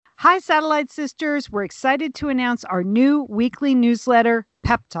Hi, Satellite Sisters. We're excited to announce our new weekly newsletter,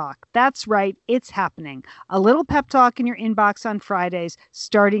 Pep Talk. That's right, it's happening. A little pep talk in your inbox on Fridays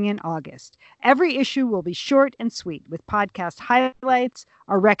starting in August. Every issue will be short and sweet with podcast highlights,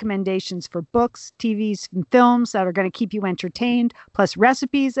 our recommendations for books, TVs, and films that are going to keep you entertained, plus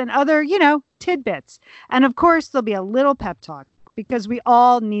recipes and other, tidbits. And of course, there'll be a little pep talk, because we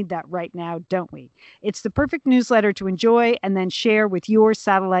all need that right now, don't we? It's the perfect newsletter to enjoy and then share with your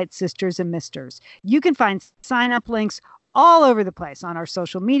satellite sisters and misters. You can find sign-up links all over the place on our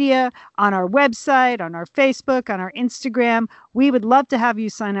social media, on our website, on our Facebook, on our Instagram. We would love to have you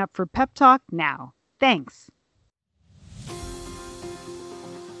sign up for Pep Talk now. Thanks.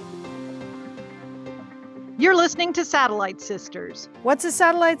 You're listening to Satellite Sisters. What's a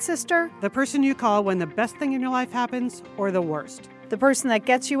satellite sister? The person you call when the best thing in your life happens or the worst. The person that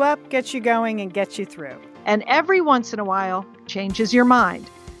gets you up, gets you going, and gets you through. And every once in a while, changes your mind.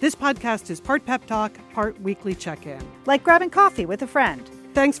 This podcast is part pep talk, part weekly check-in. Like grabbing coffee with a friend.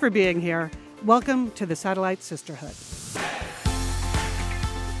 Thanks for being here. Welcome to the Satellite Sisterhood.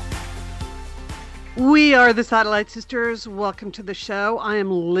 We are the Satellite Sisters. Welcome to the show. I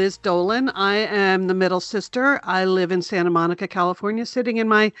am Liz Dolan. I am the middle sister. I live in Santa Monica, California, sitting in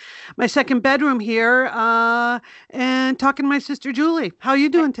my second bedroom here and talking to my sister, Julie. How are you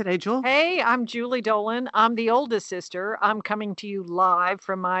doing today, Jewel? Hey, I'm Julie Dolan. I'm the oldest sister. I'm coming to you live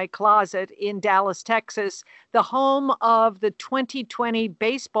from my closet in Dallas, Texas, the home of the 2020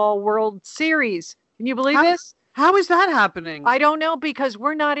 Baseball World Series. Can you believe this? How is that happening? I don't know, because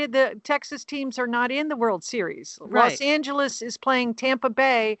the Texas teams are not in the World Series. Right. Los Angeles is playing Tampa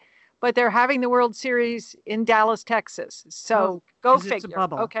Bay, but they're having the World Series in Dallas, Texas. So go figure. It's a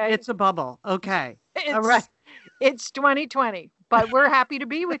bubble. Okay. It's a bubble. Okay. All right. It's 2020, but we're happy to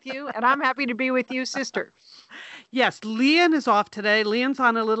be with you, and I'm happy to be with you, sister. Yes, Leanne is off today. Leanne's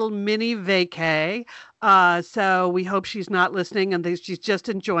on a little mini vacay. So we hope she's not listening and she's just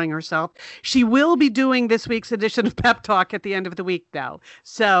enjoying herself. She will be doing this week's edition of Pep Talk at the end of the week, though.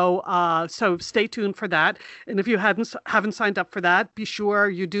 So stay tuned for that. And if you haven't signed up for that, be sure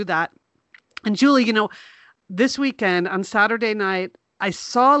you do that. And Julie, this weekend on Saturday night, I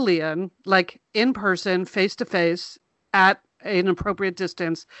saw Leanne in person, face to face, at an appropriate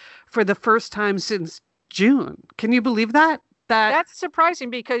distance for the first time since June. Can you believe that? That's surprising,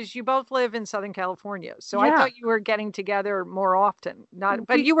 because you both live in Southern California. So yeah. I thought you were getting together more often.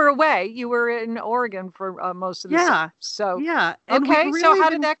 But you were away. You were in Oregon for most of the summer. So yeah. And okay. So how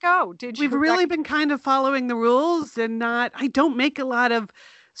did that go? We've really been kind of following the rules and I don't make a lot of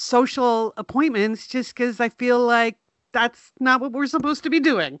social appointments just because I feel like that's not what we're supposed to be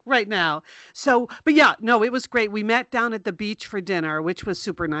doing right now. So, but yeah, no, it was great. We met down at the beach for dinner, which was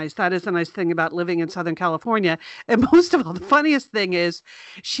super nice. That is a nice thing about living in Southern California. And most of all, the funniest thing is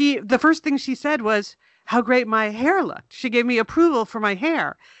the first thing she said was how great my hair looked. She gave me approval for my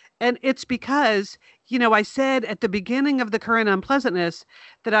hair. And it's because, I said at the beginning of the current unpleasantness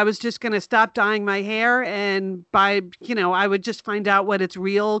that I was just going to stop dyeing my hair and I would just find out what its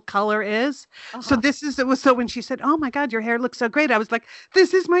real color is. Uh-huh. So when she said, "Oh my God, your hair looks so great," I was like,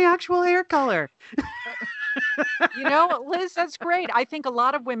 this is my actual hair color. Liz, that's great. I think a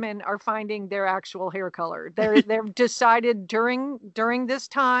lot of women are finding their actual hair color. They've decided during this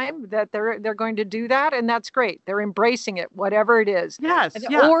time that they're going to do that, and that's great. They're embracing it, whatever it is. Yes.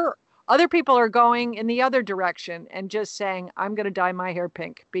 Yeah. Or other people are going in the other direction and just saying, I'm going to dye my hair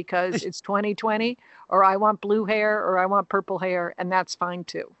pink because it's 2020, or I want blue hair, or I want purple hair, and that's fine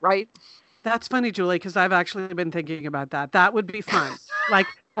too, right? That's funny, Julie, because I've actually been thinking about that. That would be fun. like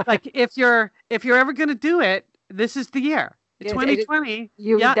if you're ever going to do it, this is the year. 2020.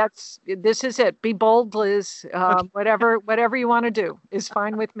 This is it. Be bold, Liz. Okay. Whatever you want to do is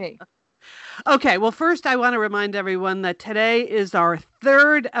fine with me. Okay. Well, first I want to remind everyone that today is our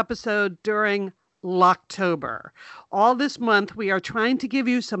third episode during Locktober. All this month, we are trying to give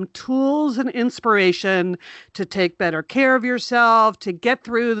you some tools and inspiration to take better care of yourself, to get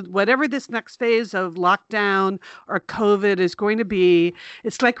through whatever this next phase of lockdown or COVID is going to be.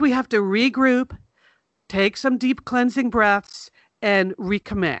 It's like we have to regroup, take some deep cleansing breaths, and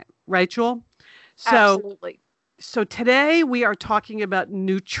recommit. Right, Jewel? Absolutely. So today we are talking about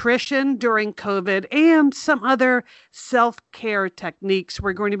nutrition during COVID and some other self-care techniques.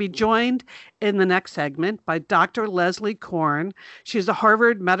 We're going to be joined in the next segment by Dr. Leslie Korn. She's a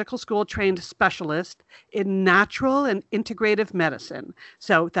Harvard Medical School trained specialist in natural and integrative medicine.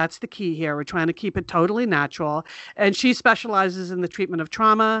 So that's the key here. We're trying to keep it totally natural. And she specializes in the treatment of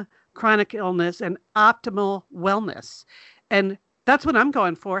trauma, chronic illness, and optimal wellness. And that's what I'm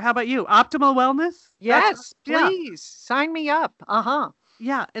going for. How about you? Optimal wellness? Yes, please. Sign me up. Uh-huh.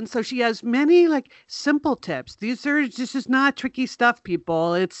 Yeah, and so she has many like simple tips. These are this is not tricky stuff,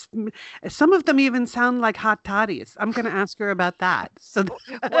 people. Some of them even sound like hot toddies. I'm going to ask her about that. So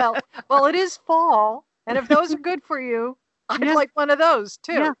Well, well, it is fall, and if those are good for you, I'd yeah, like one of those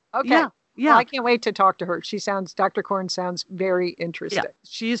yeah, too. Okay. yeah, Well, yeah, I can't wait to talk to her. Dr. Korn sounds very yeah. interesting.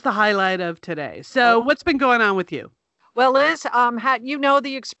 She's the highlight of today. So Oh, what's been going on with you? well, Liz, you know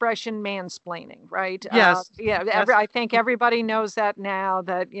the expression mansplaining, right? Yes, Yeah, yes. I think everybody knows that now.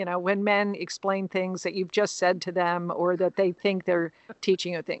 That when men explain things that you've just said to them, or that they think they're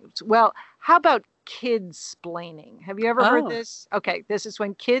teaching you things. Well, how about kids-splaining? Have you ever heard Oh. this? Okay, this is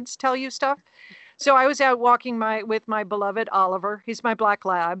when kids tell you stuff. So I was out walking with my beloved Oliver. He's my black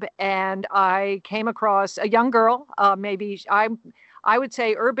lab, and I came across a young girl. Maybe I would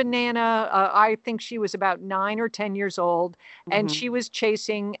say urban Nana. I think she was about 9 or 10 years old, and Hmm. she was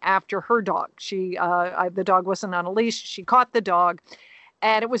chasing after her dog. The dog wasn't on a leash. She caught the dog,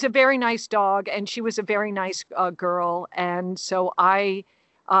 and it was a very nice dog, and she was a very nice girl. And so I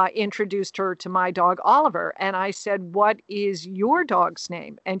introduced her to my dog Oliver, and I said, "What is your dog's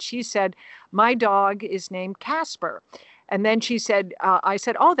name?" And she said, "My dog is named Casper." And then she said, "I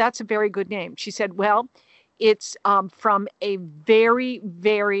said, oh, that's a very good name." She said, "Well, it's from a very,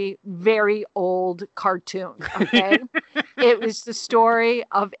 very, very old cartoon. Okay, it was the story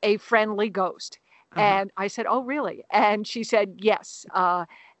of a friendly ghost." Uh-huh. And I said, "Oh, really?" And she said, "Yes."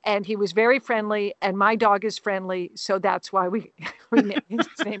 And he was very friendly, and my dog is friendly, so that's why we named his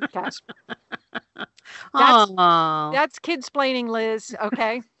name Casper. That's Oh, that's kidsplaining, Liz.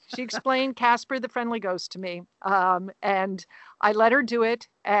 Okay, she explained Casper the friendly ghost to me, and I let her do it,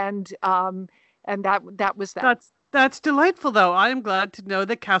 and that was that. that's delightful, though. I am glad to know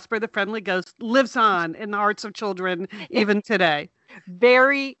that Casper the Friendly Ghost lives on in the hearts of children even today.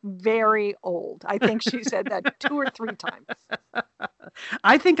 Very, very old. I think she said that 2 or 3 times.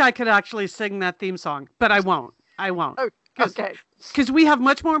 I think I could actually sing that theme song, but I won't. I won't. Oh, okay. Because we have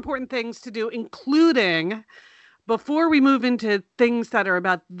much more important things to do, including before we move into things that are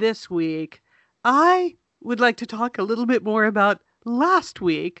about this week, I would like to talk a little bit more about last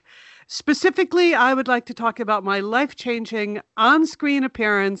week. Specifically, I would like to talk about my life-changing on-screen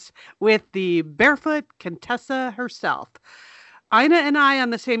appearance with the barefoot Contessa herself. Ina and I on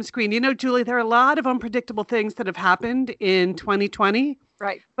the same screen. You know, Julie, there are a lot of unpredictable things that have happened in 2020,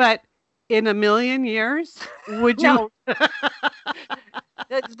 Right. but in a million years, would you? No,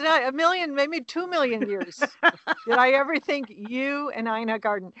 that's not a million, maybe 2 million years. Did I ever think you and Ina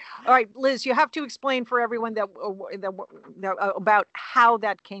Garten? All right, Liz, you have to explain for everyone about how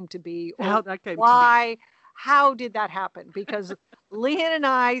that came to be, How or that came to be. why, how did that happen? Because Leanne and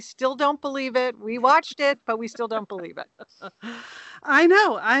I still don't believe it. We watched it, but we still don't believe it. I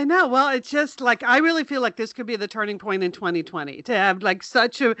know, I know. Well, it's just like I really feel like this could be the turning point in 2020 to have like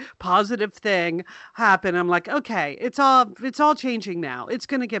such a positive thing happen. I'm like, okay, it's all changing now. It's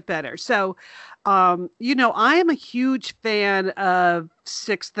going to get better. So, I am a huge fan of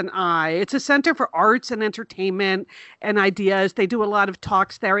Sixth and I. It's a center for arts and entertainment and ideas. They do a lot of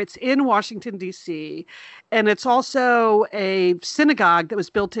talks there. It's in Washington, D.C., and it's also a synagogue that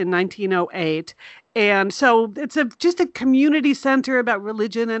was built in 1908. And so it's just a community center about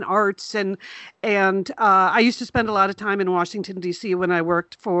religion and arts. And I used to spend a lot of time in Washington, D.C. when I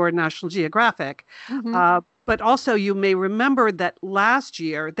worked for National Geographic. Hmm. But also, you may remember that last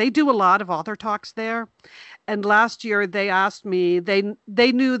year they do a lot of author talks there. And last year they asked me, they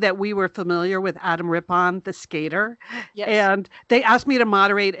knew that we were familiar with Adam Rippon, the skater, Yes. and they asked me to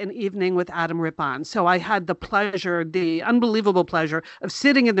moderate an evening with Adam Rippon. So I had the pleasure, the unbelievable pleasure of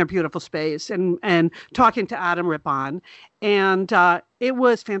sitting in their beautiful space and talking to Adam Rippon. And it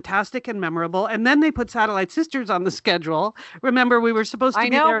was fantastic and memorable. And then they put Satellite Sisters on the schedule. Remember, we were supposed to I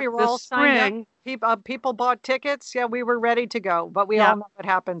be know there we were this all signed up. spring. People bought tickets. Yeah, we were ready to go, but we Yeah. all know what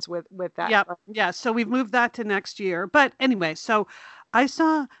happens with that. Yep. Yeah. So we've moved that to next year. But anyway, so I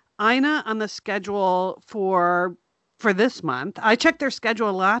saw Ina on the schedule for this month. I check their schedule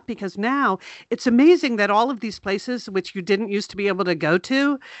a lot because now it's amazing that all of these places which you didn't used to be able to go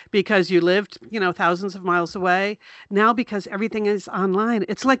to because you lived, thousands of miles away, now because everything is online,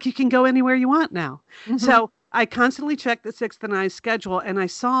 it's like you can go anywhere you want now. Mhm. So I constantly checked the Sixth and I schedule and I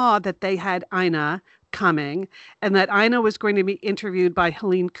saw that they had Ina coming and that Ina was going to be interviewed by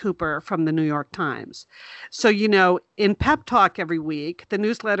Helene Cooper from the New York Times. So, in Pep Talk every week, the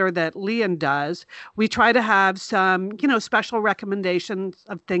newsletter that Leon does, we try to have some, special recommendations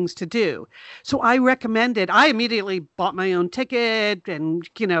of things to do. So I immediately bought my own ticket and,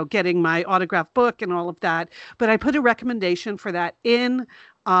 getting my autographed book and all of that. But I put a recommendation for that in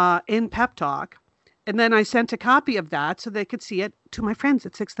Pep Talk. And then I sent a copy of that so they could see it to my friends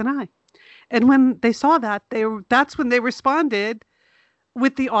at Sixth and I. And when they saw that, that's when they responded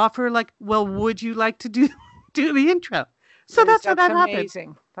with the offer like, well, would you like to do the intro? So that's how that happened.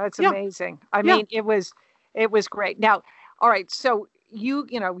 Amazing. That's amazing. I mean, it was great. Now, all right, so you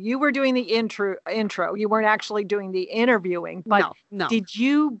were doing the intro. You weren't actually doing the interviewing, but no. Did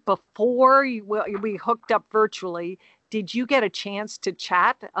you, before we hooked up virtually, did you get a chance to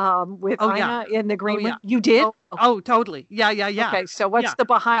chat with Ina in the green room? You did? Oh, totally. Yeah. Okay, so what's the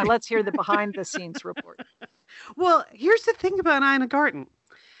behind? Let's hear the behind the scenes report. Well, here's the thing about Ina Garten.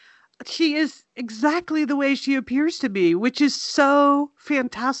 She is exactly the way she appears to be, which is so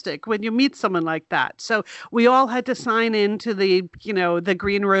fantastic when you meet someone like that. So we all had to sign into the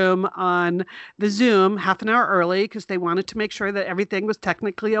green room on the Zoom half an hour early because they wanted to make sure that everything was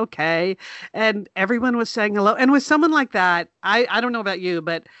technically okay. And everyone was saying hello. And with someone like that, I don't know about you,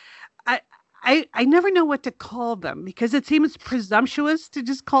 but I never know what to call them because it seems presumptuous to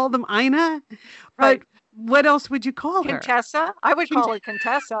just call them Ina. Right. But what else would you call her? Contessa? I would call her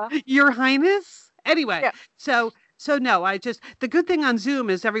Contessa. Your Highness? Anyway, yeah. So no, the good thing on Zoom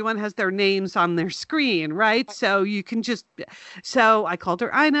is everyone has their names on their screen, right? So you can so I called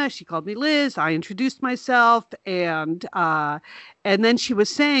her Ina, she called me Liz, I introduced myself, and then she was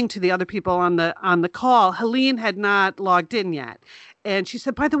saying to the other people on the call, Helene had not logged in yet. And she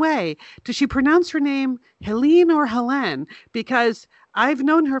said, by the way, does she pronounce her name Helene or Helene? Because I've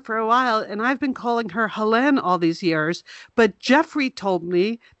known her for a while and I've been calling her Helene all these years, but Jeffrey told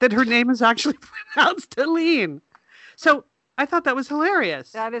me that her name is actually pronounced Helene. So I thought that was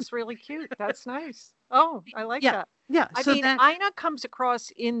hilarious. That is really cute. That's nice. Oh, I like that. Yeah. I mean, Ina comes across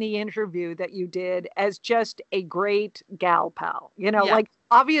in the interview that you did as just a great gal pal, like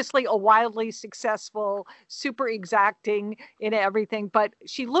obviously a wildly successful, super exacting in everything, but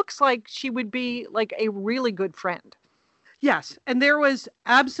she looks like she would be like a really good friend. Yes. And there was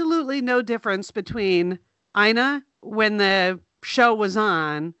absolutely no difference between Ina when the show was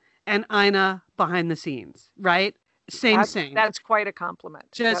on and Ina behind the scenes, right? Same. That's quite a compliment.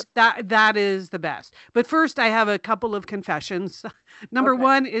 Just that is the best. But first, I have a couple of confessions. Number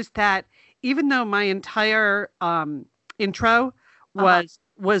one is that even though my entire intro was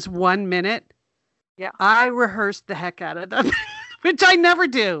 1 minute, I rehearsed the heck out of them, which I never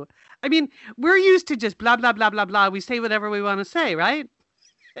do. I mean, we're used to just blah, blah, blah, blah, blah. We say whatever we want to say, right?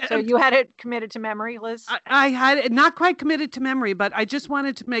 So you had it committed to memory, Liz? I had it not quite committed to memory, but I just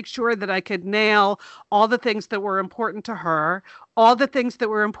wanted to make sure that I could nail all the things that were important to her, all the things that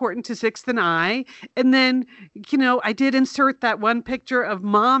were important to Sixth and I. And then, I did insert that one picture of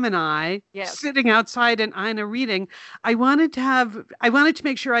Mom and I sitting outside and Ina reading. I wanted to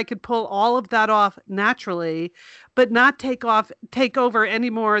make sure I could pull all of that off naturally, but not take over any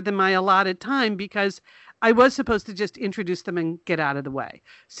more than my allotted time because I was supposed to just introduce them and get out of the way.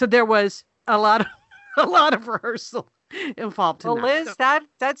 So there was a lot of rehearsal involved in that. Well, Liz,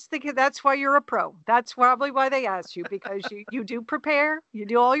 that's why you're a pro. That's probably why they asked you, because you do prepare, you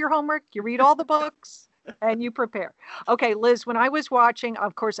do all your homework, you read all the books, and you prepare. Okay, Liz, when I was watching,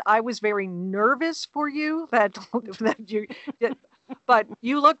 of course, I was very nervous for you that you but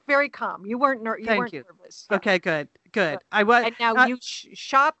you looked very calm. You weren't nervous. Yeah. Okay, good. I was. And now you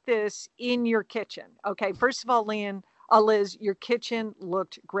shot this in your kitchen. Okay, first of all, Liz, your kitchen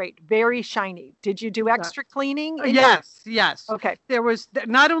looked great, very shiny. Did you do extra cleaning? Yes. Okay. There was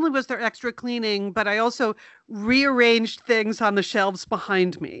not only was there extra cleaning, but I also rearranged things on the shelves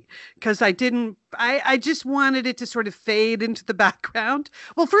behind me because I just wanted it to sort of fade into the background.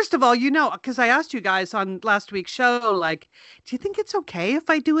 Well, first of all, because I asked you guys on last week's show, like, do you think it's okay if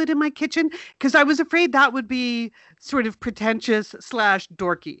I do it in my kitchen? Because I was afraid that would be sort of pretentious /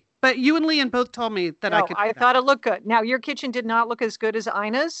 dorky. But you and Leanne both told me that I could. I thought it looked good. Now, your kitchen did not look as good as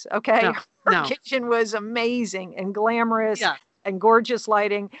Ina's, okay? Her kitchen was amazing and glamorous and gorgeous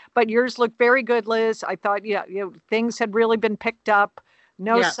lighting, but yours looked very good, Liz. I thought, things had really been picked up.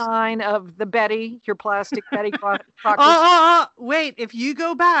 No sign of the Betty, your plastic Betty Crocker. Wait, if you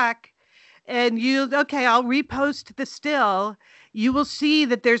go back and I'll repost the still. You will see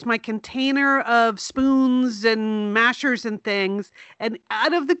that there's my container of spoons and mashers and things. And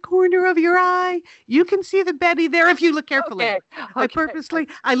out of the corner of your eye, you can see the Betty there if you look carefully. Okay.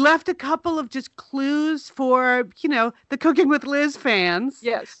 I left a couple of just clues for, the Cooking with Liz fans.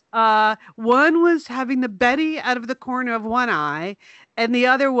 Yes. One was having the Betty out of the corner of one eye. And the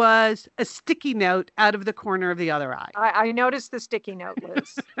other was a sticky note out of the corner of the other eye. I noticed the sticky note,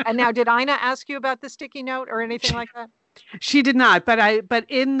 Liz. And now, did Ina ask you about the sticky note or anything like that? She did not, but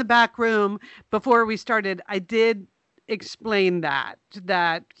in the back room before we started, I did explain that,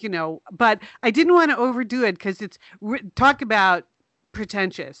 but I didn't want to overdo it because talk about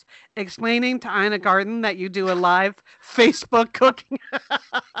pretentious. Explaining to Ina Garten that you do a live Facebook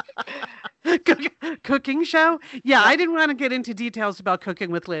cooking show. Yeah, I didn't want to get into details about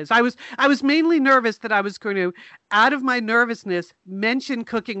Cooking with Liz. I was mainly nervous that I was going to, out of my nervousness, mention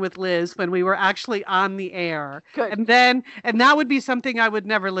Cooking with Liz when we were actually on the air. Good. And that would be something I would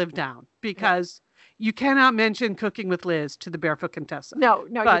never live down, because you cannot mention Cooking with Liz to the Barefoot Contessa. No,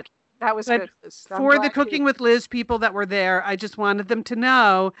 but that was good. For the Cooking with Liz people that were there, I just wanted them to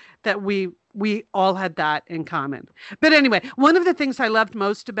know that we all had that in common. But anyway, one of the things I loved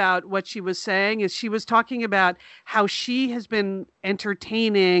most about what she was saying is she was talking about how she has been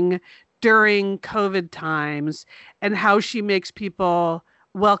entertaining during COVID times and how she makes people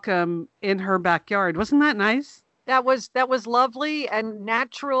welcome in her backyard. Wasn't that nice? That was lovely and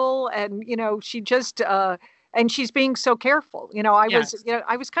natural, and she just and she's being so careful. I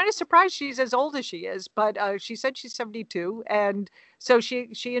was kind of surprised she's as old as she is, but she said she's 72, and so she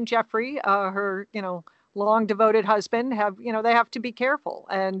and Jeffrey, her long devoted husband, they have to be careful.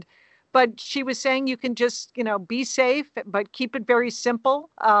 But she was saying you can just be safe, but keep it very simple,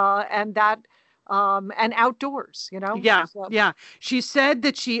 and outdoors. Yeah, yeah. She said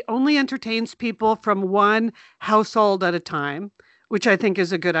that she only entertains people from one household at a time, which I think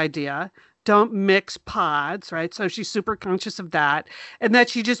is a good idea. Don't mix pods, right? So she's super conscious of that. And that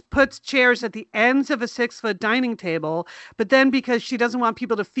she just puts chairs at the ends of a 6-foot dining table. But then, because she doesn't want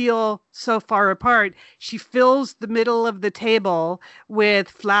people to feel so far apart, she fills the middle of the table with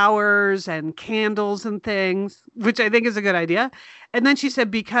flowers and candles and things, which I think is a good idea. And then she said,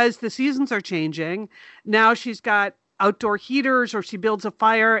 because the seasons are changing, now she's got outdoor heaters, or she builds a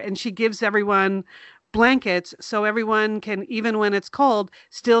fire and she gives everyone blankets so everyone can, even when it's cold,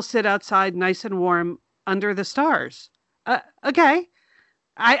 still sit outside nice and warm under the stars. Okay.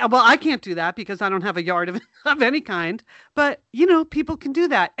 I can't do that because I don't have a yard of any kind, but people can do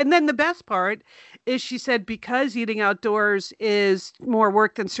that. And then the best part is, she said, because eating outdoors is more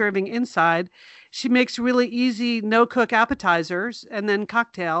work than serving inside, she makes really easy no-cook appetizers and then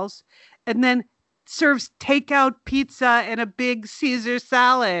cocktails, and then serves takeout pizza and a big Caesar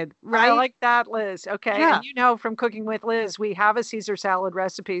salad, right? I like that, Liz. Okay. Yeah. And from Cooking with Liz, we have a Caesar salad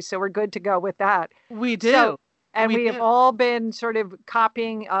recipe, so we're good to go with that. We do. We have all been sort of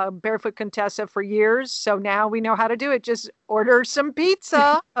copying Barefoot Contessa for years, so now we know how to do it. Just order some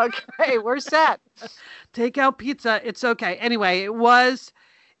pizza. Okay, we're set. Takeout pizza, it's okay. Anyway, it was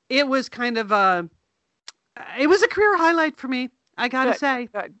kind of a career highlight for me. I gotta say.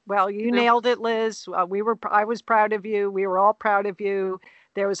 Good. Well, you nailed it, Liz. I was proud of you. We were all proud of you.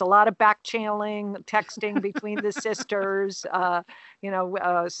 There was a lot of back channeling, texting between the sisters.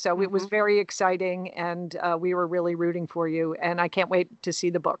 So it was very exciting, and we were really rooting for you. And I can't wait to see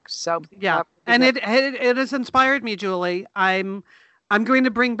the book. So yeah, and it has inspired me, Julie. I'm going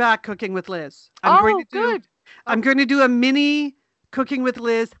to bring back Cooking with Liz. I'm going to do a mini Cooking with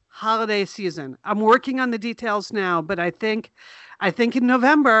Liz holiday season. I'm working on the details now, but I think in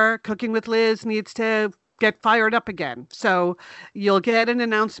November, Cooking with Liz needs to get fired up again. So you'll get an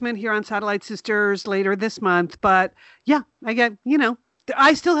announcement here on Satellite Sisters later this month. But yeah,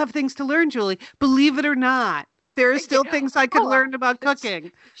 I still have things to learn, Julie. Believe it or not, there are still things I could learn about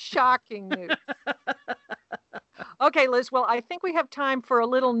cooking. Shocking news. Okay, Liz. Well, I think we have time for a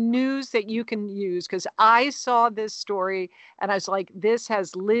little news that you can use, because I saw this story and I was like, this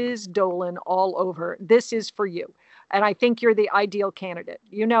has Liz Dolan all over. This is for you. And I think you're the ideal candidate.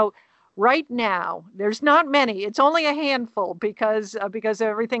 Right now, there's not many. It's only a handful because of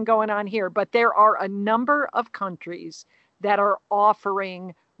everything going on here. But there are a number of countries that are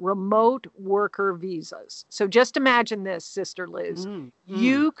offering remote worker visas. So just imagine this, Sister Liz.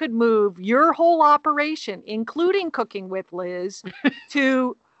 You could move your whole operation, including Cooking with Liz,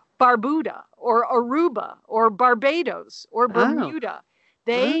 to Barbuda or Aruba or Barbados or Bermuda.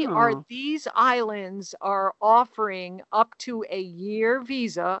 These islands are offering up to a year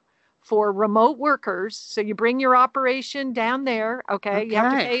visa for remote workers. So you bring your operation down there. Okay. You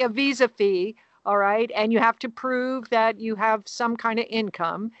have to pay a visa fee. All right. And you have to prove that you have some kind of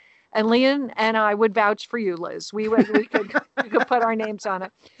income. And Leon and I would vouch for you, Liz. We could put our names on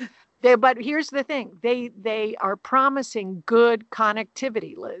it. But here's the thing. They are promising good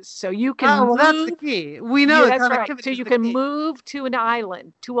connectivity, Liz. So you can move. That's the key. We know that's right. So you can move to an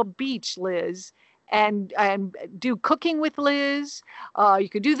island, to a beach, Liz, and do Cooking with Liz. You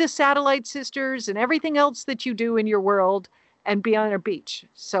could do the Satellite Sisters and everything else that you do in your world and be on a beach.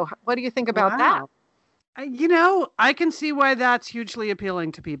 So what do you think about that? I can see why that's hugely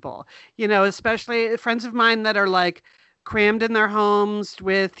appealing to people, especially friends of mine that are like crammed in their homes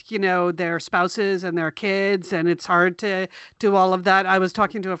with, their spouses and their kids, and it's hard to do all of that. I was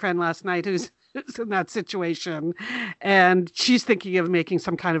talking to a friend last night who's in that situation, and she's thinking of making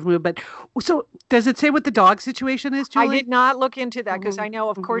some kind of move. But so does it say what the dog situation is, Julie? I did not look into that because I know,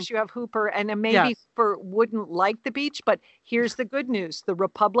 of course, you have Hooper, and then maybe Yes. Hooper wouldn't like the beach. But here's the good news: the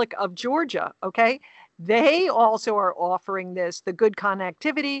Republic of Georgia, okay, they also are offering the good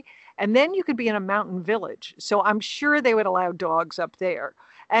connectivity, and then you could be in a mountain village. So I'm sure they would allow dogs up there,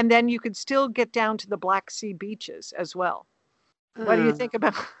 and then you could still get down to the Black Sea beaches as well. What do you think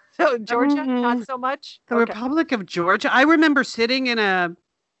about so Georgia? Not so much. The Republic of Georgia. I remember sitting in a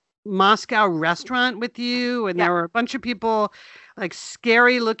Moscow restaurant with you, and there were a bunch of people, like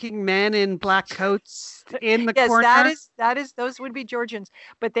scary looking men in black coats in the corner. Yes, those would be Georgians,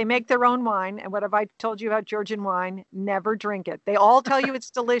 but they make their own wine. And what have I told you about Georgian wine? Never drink it. They all tell you it's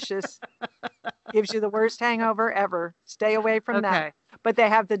delicious. Gives you the worst hangover ever. Stay away from that. But they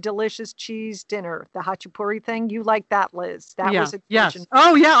have the delicious cheese dinner, the hachapuri thing. You like that, Liz? That was a Georgian.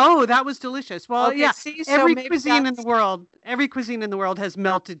 Oh yeah. Oh, that was delicious. Well, See, every cuisine in the world has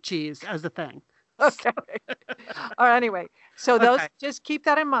melted cheese as a thing. Okay. All right, anyway, so those just keep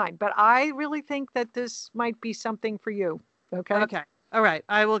that in mind. But I really think that this might be something for you. Okay. Okay. All right.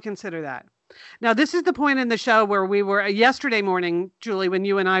 I will consider that. Now, this is the point in the show where we were yesterday morning, Julie, when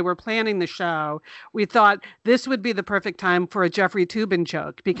you and I were planning the show, we thought this would be the perfect time for a Jeffrey Toobin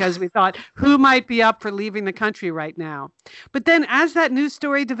joke because we thought who might be up for leaving the country right now. But then as that news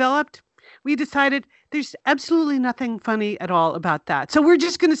story developed, we decided there's absolutely nothing funny at all about that. So we're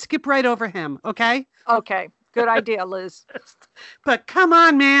just going to skip right over him. Okay. Okay. Good idea, Liz. But come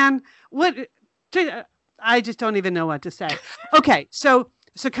on, man. I just don't even know what to say. Okay. So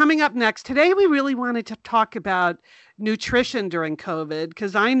coming up next, today we really wanted to talk about nutrition during COVID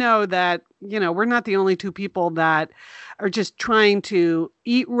because I know that, we're not the only two people that are just trying to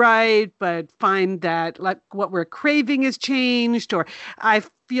eat right, but find that like what we're craving has changed, or I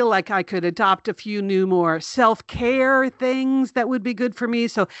feel like I could adopt a few new more self-care things that would be good for me.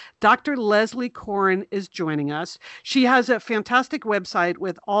 So Dr. Leslie Korn is joining us. She has a fantastic website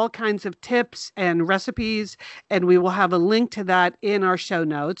with all kinds of tips and recipes, and we will have a link to that in our show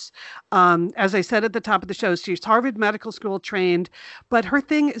notes. As I said at the top of the show, she's Harvard Medical School trained, but her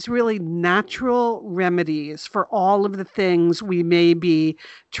thing is really natural remedies for all of the things we may be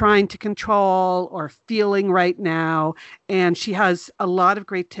trying to control or feeling right now. And she has a lot of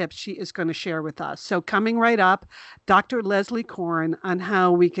great tips she is going to share with us. So coming right up, Dr. Leslie Korn on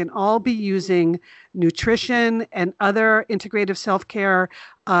how we can all be using nutrition and other integrative self-care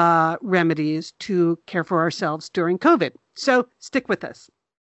remedies to care for ourselves during COVID. So stick with us.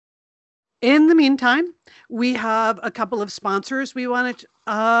 In the meantime, we have a couple of sponsors we want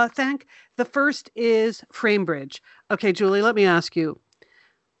to thank. The first is FrameBridge. Okay, Julie, let me ask you,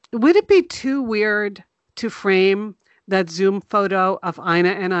 would it be too weird to frame that Zoom photo of Ina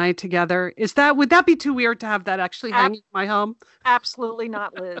and I together? Would that be too weird to have that actually hanging in my home? Absolutely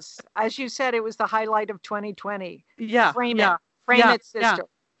not, Liz. As you said, it was the highlight of 2020. Yeah. Frame it, sister.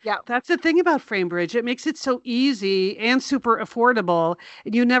 Yeah. That's the thing about FrameBridge. It makes it so easy and super affordable.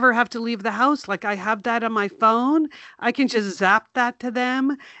 And you never have to leave the house. Like I have that on my phone. I can just zap that to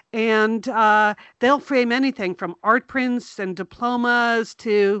them and they'll frame anything from art prints and diplomas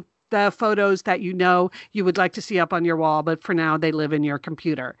to the photos that you would like to see up on your wall, but for now they live in your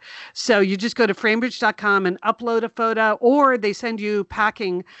computer. So you just go to framebridge.com and upload a photo, or they send you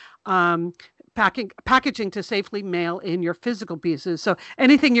packaging to safely mail in your physical pieces. So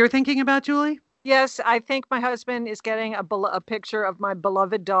anything you're thinking about, Julie? Yes, I think my husband is getting a picture of my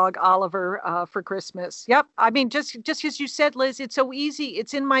beloved dog, Oliver, for Christmas. Yep. I mean, just as you said, Liz, it's so easy.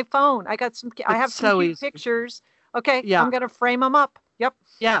 It's in my phone. I have some cute pictures. Okay. Yeah. I'm going to frame them up. Yep.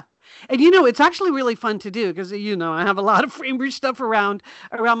 Yeah. And it's actually really fun to do because, I have a lot of FrameBridge stuff around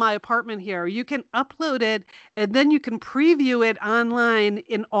my apartment here. You can upload it and then you can preview it online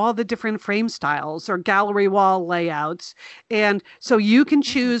in all the different frame styles or gallery wall layouts. And so you can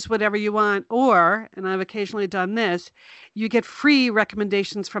choose whatever you want, and I've occasionally done this, you get free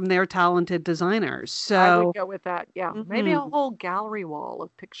recommendations from their talented designers. So I would go with that. Yeah. Mm-hmm. Maybe a whole gallery wall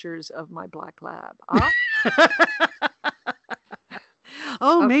of pictures of my black lab. Huh?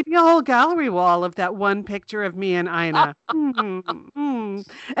 Oh, Oh, maybe a whole gallery wall of that one picture of me and Ina. And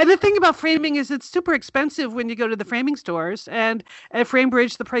the thing about framing is it's super expensive when you go to the framing stores. And at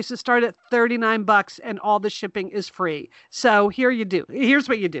Framebridge, the prices start at $39 and all the shipping is free. So here's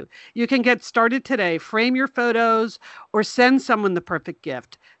what you do. You can get started today. Frame your photos or send someone the perfect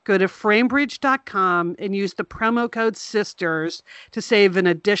gift. Go to framebridge.com and use the promo code SISTERS to save an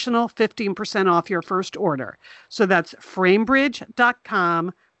additional 15% off your first order. So that's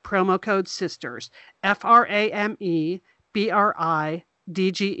framebridge.com, promo code SISTERS,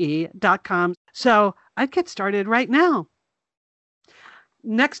 FRAMEBRIDGE.com. So I'd get started right now.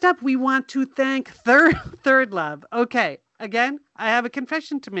 Next up, we want to thank Third Love. Okay, again, I have a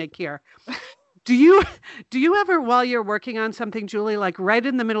confession to make here. Do you ever, while you're working on something, Julie, like right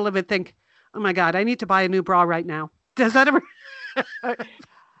in the middle of it, think, oh my God, I need to buy a new bra right now? Does that ever?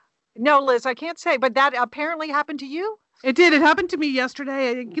 no, Liz, I can't say, but that apparently happened to you. It did. It happened to me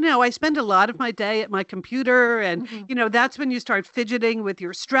yesterday. I spend a lot of my day at my computer and, that's when you start fidgeting with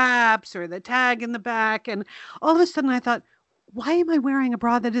your straps or the tag in the back. And all of a sudden I thought, why am I wearing a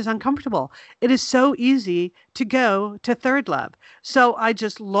bra that is uncomfortable? It is so easy to go to Third Love. So I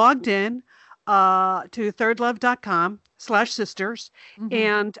just logged in to thirdlove.com/sisters.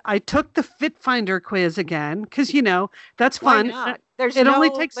 And I took the Fit Finder quiz again, because, that's fun. It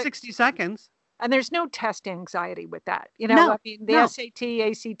only takes 60 seconds. And there's no test anxiety with that. No, I mean, the SAT,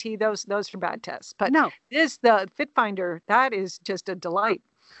 ACT, those are bad tests. But no, the Fit Finder, that is just a delight.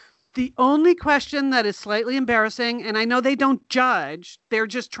 The only question that is slightly embarrassing, and I know they don't judge, they're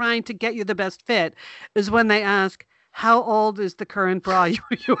just trying to get you the best fit, is when they ask, how old is the current bra you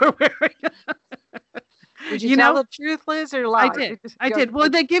are wearing? Did you tell the truth, Liz, or lie? I did. Well,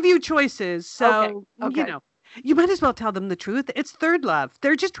 they give you choices. So, okay. You might as well tell them the truth. It's Third Love.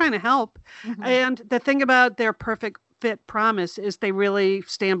 They're just trying to help. And the thing about their perfect fit promise is they really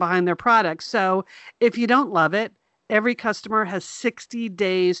stand behind their products. So if you don't love it, every customer has 60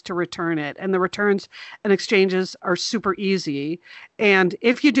 days to return it. And the returns and exchanges are super easy. And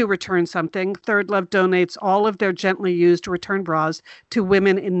if you do return something, Third Love donates all of their gently used return bras to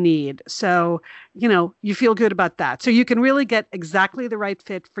women in need. So, you feel good about that. So you can really get exactly the right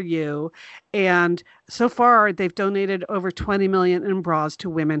fit for you. And so far, they've donated over 20 million in bras to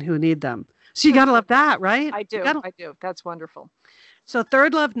women who need them. So you got to love that, right? I do. I do. That's wonderful. So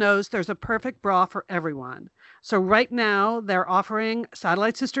Third Love knows there's a perfect bra for everyone. So right now, they're offering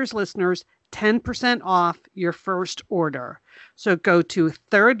Satellite Sisters listeners 10% off your first order. So go to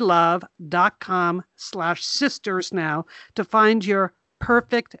thirdlove.com/sisters now to find your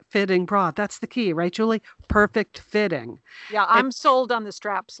perfect fitting bra. That's the key, right, Julie? Perfect fitting. Yeah, I'm sold on the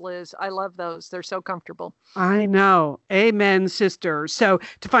straps, Liz. I love those. They're so comfortable. I know. Amen, sisters. So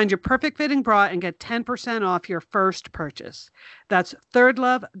to find your perfect fitting bra and get 10% off your first purchase, that's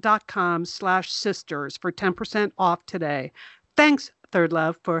thirdlove.com/sisters for 10% off today. Thanks, Third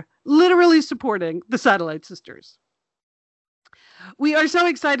Love, for literally supporting the Satellite Sisters. We are so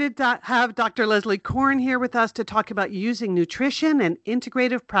excited to have Dr. Leslie Korn here with us to talk about using nutrition and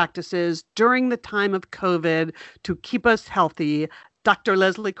integrative practices during the time of COVID to keep us healthy. Dr.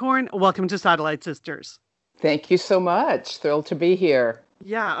 Leslie Korn, welcome to Satellite Sisters. Thank you so much. Thrilled to be here.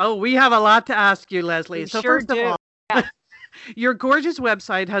 Yeah. Oh, we have a lot to ask you, Leslie. So sure first of all, your gorgeous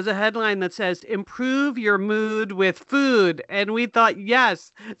website has a headline that says, improve your mood with food. And we thought,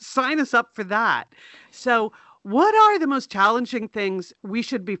 yes, sign us up for that. So what are the most challenging things we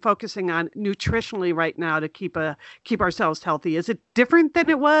should be focusing on nutritionally right now to keep ourselves healthy? Is it different than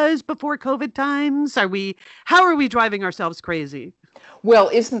it was before COVID times? How are we driving ourselves crazy? Well,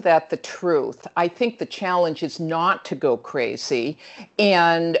 isn't that the truth? I think the challenge is not to go crazy.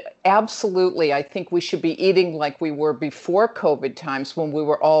 And absolutely, I think we should be eating like we were before COVID times when we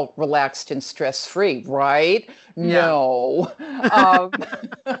were all relaxed and stress-free, right? Yeah. No.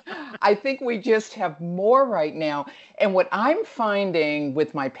 I think we just have more right now. And what I'm finding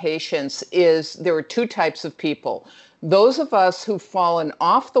with my patients is there are two types of people. Those of us who've fallen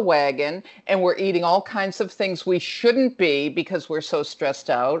off the wagon and we're eating all kinds of things we shouldn't be because we're so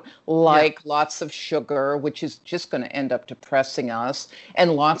stressed out, like lots of sugar, which is just going to end up depressing us,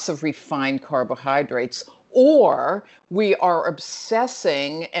 and lots of refined carbohydrates. Or we are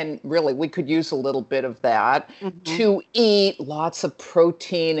obsessing, and really we could use a little bit of that, to eat lots of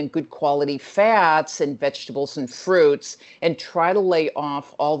protein and good quality fats and vegetables and fruits and try to lay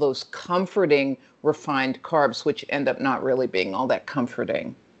off all those comforting refined carbs, which end up not really being all that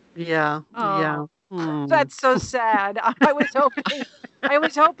comforting. Yeah. Oh, Yeah. That's so sad. I was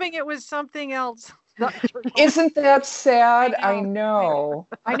hoping it was something else. Isn't that sad? I I know.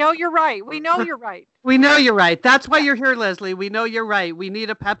 I know you're right. We know you're right. We know you're right. That's why you're here, Leslie. We know you're right. We need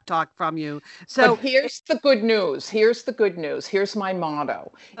a pep talk from you. But So, here's the good news. Here's the good news. Here's my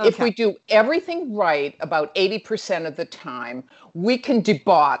motto. If okay. we do everything right about 80% of the time, we can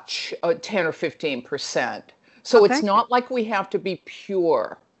debauch 10 or 15%. So Oh, it's thank you. not like we have to be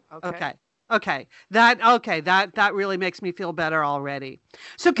pure. Okay. That really makes me feel better already.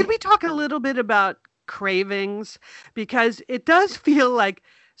 So can we talk a little bit about cravings? Because it does feel like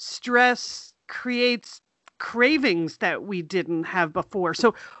stress creates cravings that we didn't have before.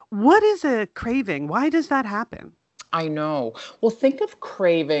 So what is a craving? Why does that happen? I know. Well, think of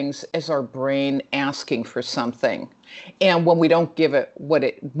cravings as our brain asking for something. And when we don't give it what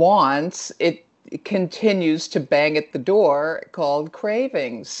it wants, it continues to bang at the door called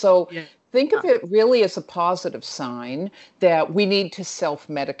cravings. So Yeah. think of it really as a positive sign that we need to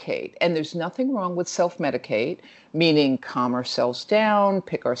self-medicate. And there's nothing wrong with self-medicate, meaning calm ourselves down,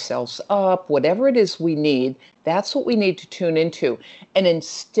 pick ourselves up, whatever it is we need, that's what we need to tune into. And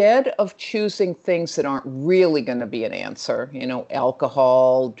instead of choosing things that aren't really going to be an answer,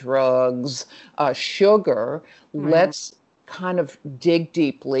 alcohol, drugs, sugar, let's kind of dig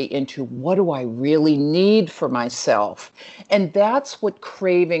deeply into what do I really need for myself. And that's what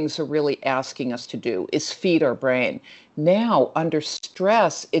cravings are really asking us to do, is feed our brain. Now, under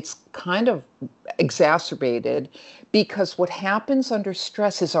stress, it's kind of exacerbated because what happens under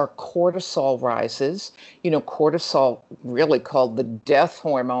stress is our cortisol rises. Cortisol, really called the death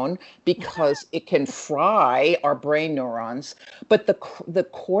hormone, because it can fry our brain neurons. But the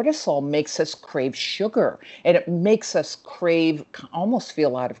cortisol makes us crave sugar, and it makes us crave, almost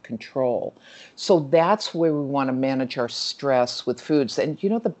feel out of control. So that's where we want to manage our stress with foods. And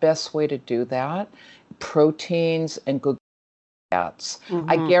the best way to do that? Proteins and good fats.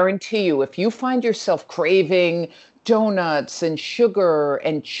 I guarantee you, if you find yourself craving donuts and sugar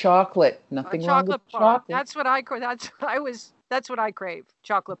and chocolate, nothing wrong with Chocolate bar. chocolate. That's what I crave. That's what I crave.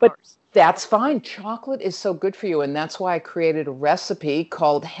 Chocolate But bars. that's fine. Chocolate is so good for you. And that's why I created a recipe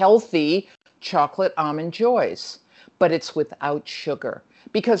called Healthy Chocolate Almond Joys. But it's without sugar,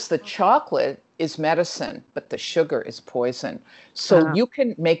 because the chocolate is medicine, but the sugar is poison. So you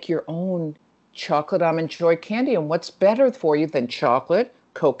can make your own chocolate almond joy candy. And what's better for you than chocolate,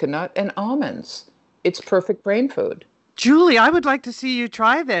 coconut, and almonds? It's perfect brain food. Julie, I would like to see you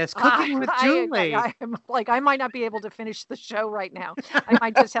try this. Cooking with Julie. I'm like, I might not be able to finish the show right now. I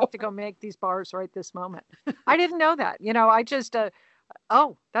might just have to go make these bars right this moment. I didn't know that. I just,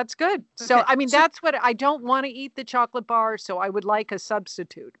 oh, that's good. So, Okay. I mean, that's what I don't want to eat the chocolate bar. So I would like a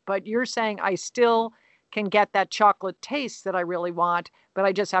substitute. But you're saying I still can get that chocolate taste that I really want, but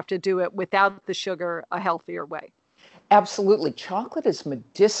I just have to do it without the sugar, a healthier way. Absolutely. Chocolate is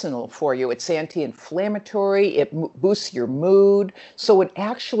medicinal for you. It's anti-inflammatory. It boosts your mood. So it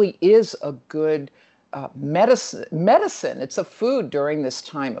actually is a good medicine. It's a food during this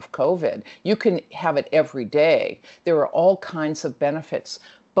time of COVID. You can have it every day. There are all kinds of benefits.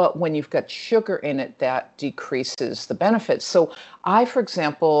 But when you've got sugar in it, that decreases the benefits. So I, for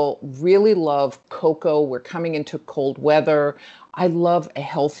example, really love cocoa. We're coming into cold weather. I love a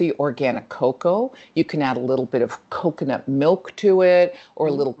healthy organic cocoa. You can add a little bit of coconut milk to it, or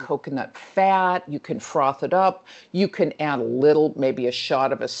a little coconut fat. You can froth it up. You can add a little, maybe a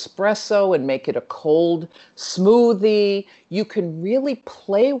shot of espresso, and make it a cold smoothie. You can really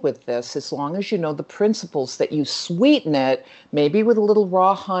play with this as long as you know the principles, that you sweeten it, maybe with a little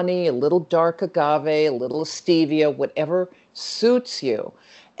raw honey, a little dark agave, a little stevia, whatever suits you.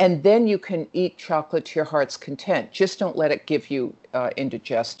 And then you can eat chocolate to your heart's content. Just don't let it give you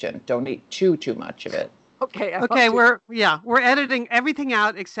indigestion. Don't eat too much of it. Okay. Okay, we're editing everything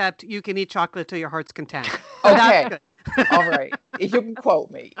out except you can eat chocolate to your heart's content. So Okay. that's good. All right. You can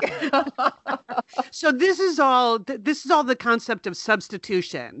quote me. So this is all the concept of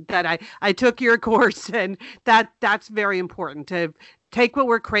substitution that I took your course, and that's very important, to take what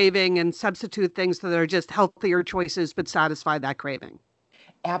we're craving and substitute things that are just healthier choices but satisfy that craving.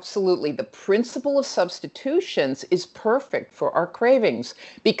 Absolutely. The principle of substitutions is perfect for our cravings,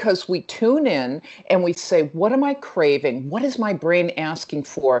 because we tune in and we say, what am I craving? What is my brain asking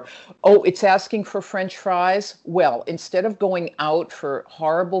for? Oh, it's asking for French fries. Well, instead of going out for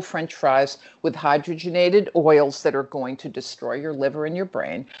horrible French fries with hydrogenated oils that are going to destroy your liver and your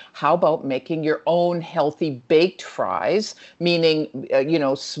brain, how about making your own healthy baked fries, meaning,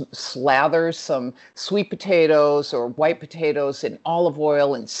 slather some sweet potatoes or white potatoes in olive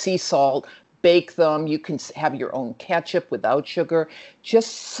oil and sea salt, bake them. You can have your own ketchup without sugar.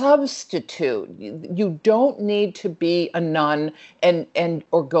 Just substitute. You don't need to be a nun and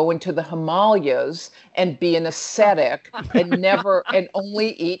or go into the Himalayas and be an ascetic and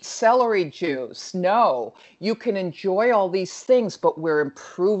only eat celery juice. No, you can enjoy all these things, but we're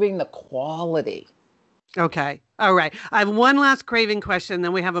improving the quality. Okay. All right. I have one last craving question,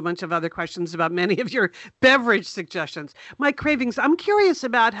 then we have a bunch of other questions about many of your beverage suggestions. My cravings, I'm curious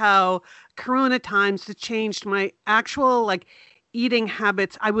about how Corona times have changed my actual eating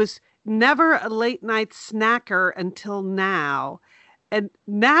habits. I was never a late night snacker until now. And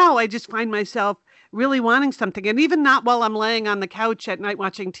now I just find myself really wanting something. And even not while I'm laying on the couch at night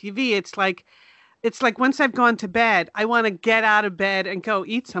watching TV, it's like once I've gone to bed, I want to get out of bed and go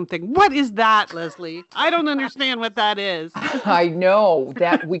eat something. What is that, Leslie? I don't understand what that is. I know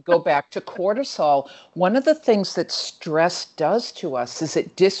that we go back to cortisol. One of the things that stress does to us is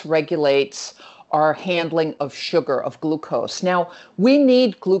it dysregulates our handling of sugar, of glucose. Now, we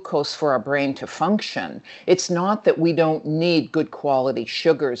need glucose for our brain to function. It's not that we don't need good quality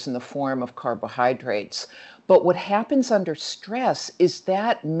sugars in the form of carbohydrates. But what happens under stress is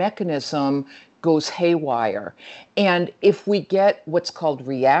that mechanism goes haywire. And if we get what's called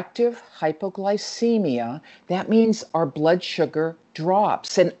reactive hypoglycemia, that means our blood sugar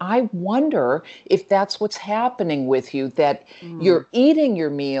drops. And I wonder if that's what's happening with you, that you're eating your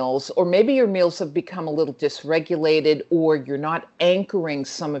meals, or maybe your meals have become a little dysregulated, or you're not anchoring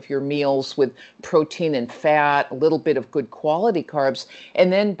some of your meals with protein and fat, a little bit of good quality carbs.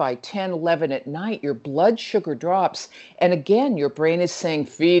 And then by 10, 11 at night, your blood sugar drops. And again, your brain is saying,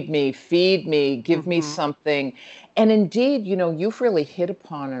 feed me, give me something. And indeed, you've really hit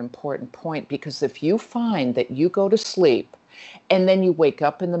upon an important point, because if you find that you go to sleep and then you wake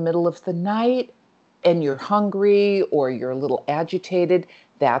up in the middle of the night and you're hungry or you're a little agitated,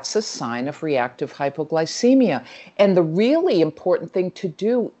 that's a sign of reactive hypoglycemia. And the really important thing to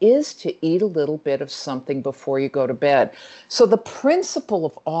do is to eat a little bit of something before you go to bed. So the principle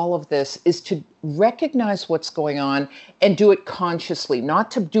of all of this is to recognize what's going on and do it consciously,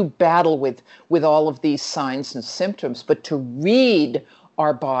 not to do battle with all of these signs and symptoms, but to read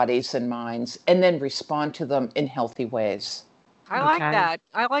our bodies and minds and then respond to them in healthy ways. I like that.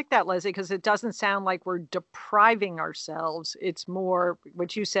 I like that, Leslie, because it doesn't sound like we're depriving ourselves. It's more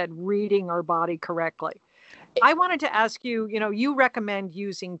what you said, reading our body correctly. I wanted to ask you, you recommend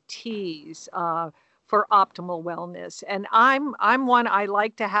using teas for optimal wellness. And I'm one, I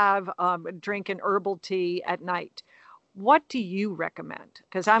like to have drink an herbal tea at night. What do you recommend?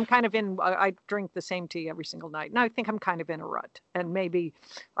 Because I'm kind of I drink the same tea every single night. And I think I'm kind of in a rut. And maybe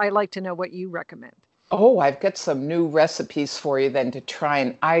I'd like to know what you recommend. Oh, I've got some new recipes for you then to try.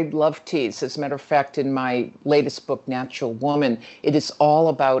 And I love teas. As a matter of fact, in my latest book, Natural Woman, it is all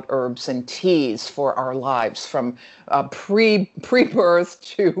about herbs and teas for our lives, from pre-birth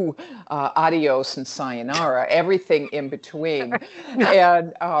to adios and sayonara, everything in between.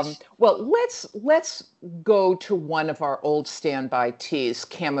 And well, let's go to one of our old standby teas,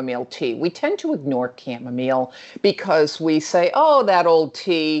 chamomile tea. We tend to ignore chamomile because we say, oh, that old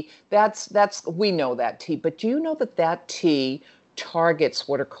tea, we know that tea. But do you know that tea targets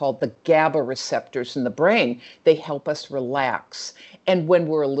what are called the GABA receptors in the brain? They help us relax. And when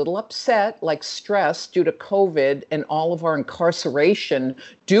we're a little upset, like stress due to COVID and all of our incarceration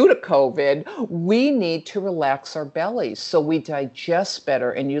due to COVID, we need to relax our bellies so we digest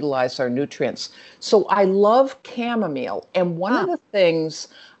better and utilize our nutrients. So I love chamomile. And one of the things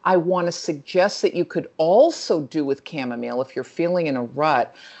I want to suggest that you could also do with chamomile, if you're feeling in a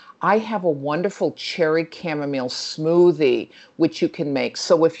rut, I have a wonderful cherry chamomile smoothie, which you can make.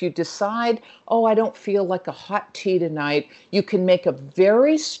 So if you decide, oh, I don't feel like a hot tea tonight, you can make a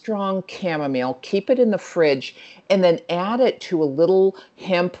very strong chamomile, keep it in the fridge, and then add it to a little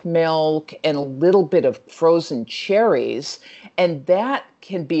hemp milk and a little bit of frozen cherries. And that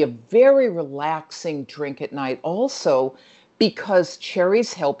can be a very relaxing drink at night also, because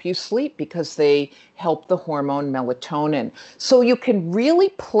cherries help you sleep because they help the hormone melatonin. So you can really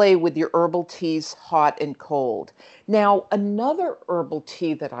play with your herbal teas hot and cold. Now, another herbal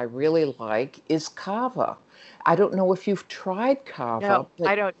tea that I really like is kava. I don't know if you've tried kava. No,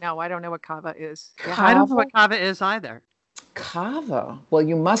 I don't know. I don't know what kava is. I don't know what kava is either. Kava, well,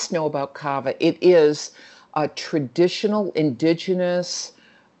 you must know about kava. It is a traditional indigenous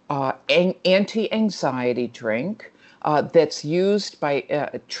anti-anxiety drink that's used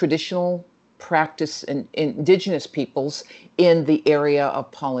by traditional practice in indigenous peoples in the area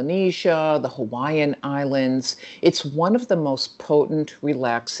of Polynesia, the Hawaiian Islands. It's one of the most potent,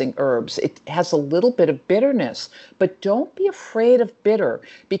 relaxing herbs. It has a little bit of bitterness, but don't be afraid of bitter,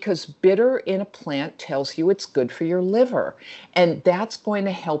 because bitter in a plant tells you it's good for your liver. And that's going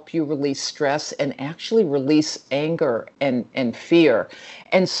to help you release stress and actually release anger and fear.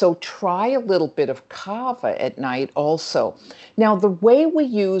 And so try a little bit of kava at night also. Now, the way we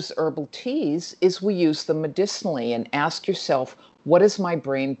use herbal teas is we use them medicinally, and ask yourself, what is my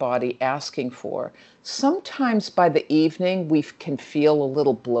brain body asking for? Sometimes by the evening, we can feel a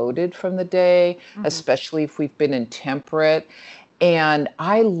little bloated from the day, especially if we've been intemperate. And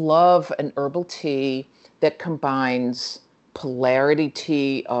I love an herbal tea that combines polarity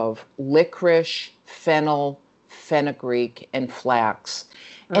tea of licorice, fennel, fenugreek, and flax.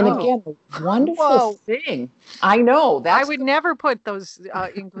 And again, a wonderful thing. I know. I would never put those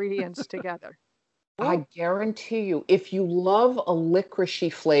ingredients together. I guarantee you, if you love a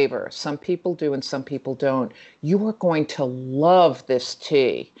licoricey flavor, some people do and some people don't, you are going to love this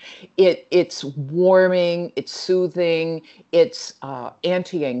tea. It's warming, it's soothing, it's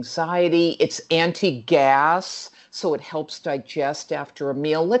anti-anxiety, it's anti-gas, so it helps digest after a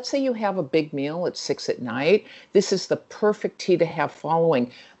meal. Let's say you have a big meal at 6 at night. This is the perfect tea to have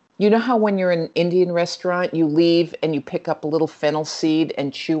following. You know how when you're in an Indian restaurant, you leave and you pick up a little fennel seed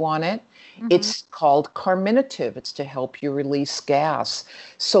and chew on it? It's called carminative. It's to help you release gas.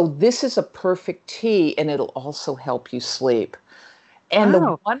 So this is a perfect tea, and it'll also help you sleep. And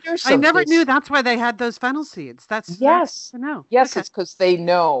the wonders I of never this, knew that's why they had those fennel seeds. That's yes, no. yes, Okay. it's because they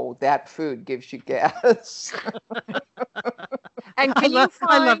know that food gives you gas. And I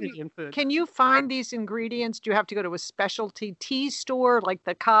love Indian food. can you find these ingredients? Do you have to go to a specialty tea store like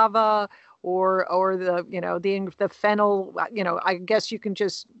the kava or the the fennel? I guess you can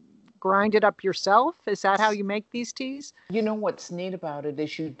just grind it up yourself. Is that how you make these teas? You know what's neat about it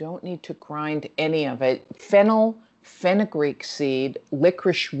is you don't need to grind any of it. Fennel, fenugreek seed,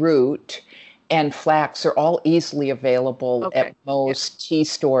 licorice root, and flax are all easily available at most tea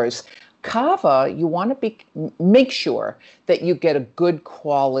stores. Kava, you want to make sure that you get a good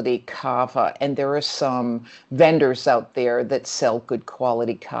quality kava, and there are some vendors out there that sell good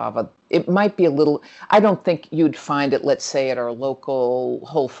quality kava. It might be a little, I don't think you'd find it, let's say, at our local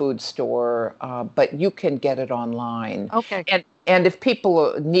Whole Foods store, but you can get it online. Okay. And if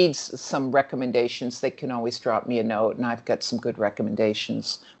people need some recommendations, they can always drop me a note, and I've got some good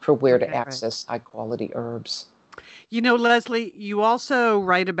recommendations for where to access high quality herbs. You know, Leslie, you also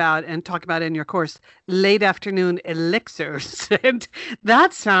write about and talk about in your course late afternoon elixirs. And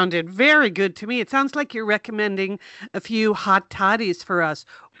that sounded very good to me. It sounds like you're recommending a few hot toddies for us.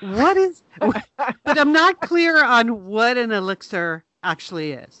 What is, but I'm not clear on what an elixir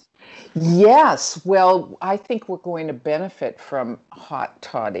actually is. Yes. Well, I think we're going to benefit from hot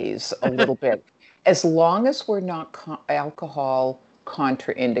toddies a little bit, as long as we're not alcohol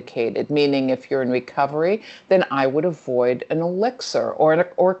contraindicated, meaning if you're in recovery, then I would avoid an elixir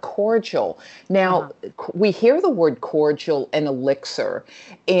or cordial. Now, we hear the word cordial and elixir,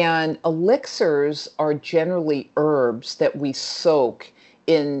 and elixirs are generally herbs that we soak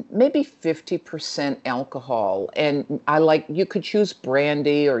in maybe 50% alcohol. And you could choose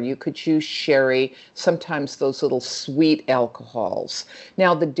brandy or you could choose sherry, sometimes those little sweet alcohols.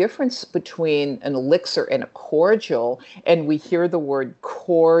 Now, the difference between an elixir and a cordial, and we hear the word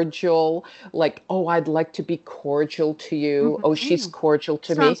cordial, like, oh, I'd like to be cordial to you. Oh, she's cordial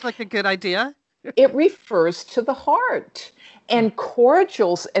to me. Sounds like a good idea. It refers to the heart. And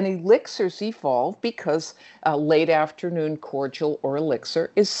cordials and elixirs evolve because a late afternoon cordial or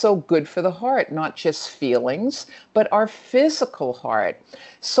elixir is so good for the heart, not just feelings, but our physical heart.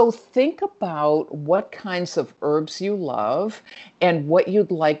 So think about what kinds of herbs you love and what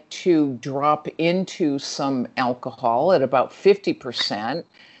you'd like to drop into some alcohol at about 50%.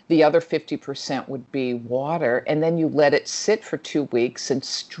 The other 50% would be water, and then you let it sit for 2 weeks and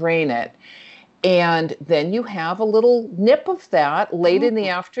strain it. And then you have a little nip of that late in the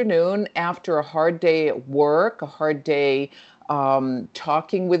afternoon after a hard day at work, a hard day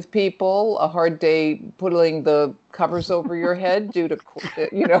talking with people, a hard day putting the covers over your head due to,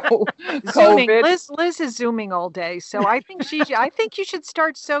 Zooming. COVID. Liz is zooming all day, so I think you should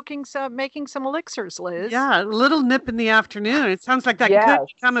start making some elixirs, Liz. Yeah, a little nip in the afternoon. It sounds like that could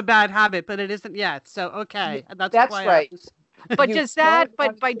become a bad habit, but it isn't yet. So okay, that's why right.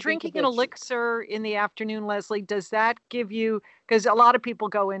 But by drinking an elixir in the afternoon, Leslie, does that give you, because a lot of people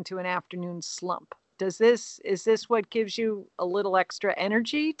go into an afternoon slump. Is this what gives you a little extra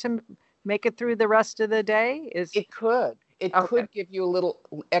energy to make it through the rest of the day? It could. It Okay. could give you a little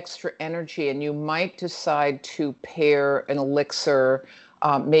extra energy, and you might decide to pair an elixir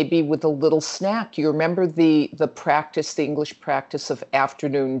maybe with a little snack. You remember the practice, the English practice of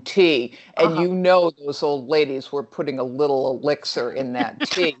afternoon tea, and Uh-huh. you know those old ladies were putting a little elixir in that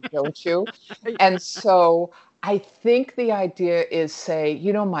tea, don't you? And so I think the idea is say,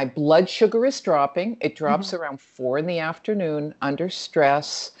 my blood sugar is dropping. It drops Mhm. around 4 in the afternoon under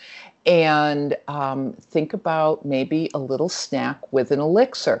stress. And think about maybe a little snack with an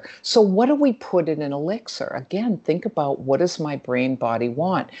elixir. So what do we put in an elixir? Again, think about, what does my brain body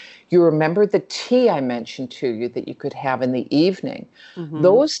want? You remember the tea I mentioned to you that you could have in the evening. Mm-hmm.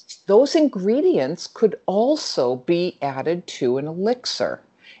 Those ingredients could also be added to an elixir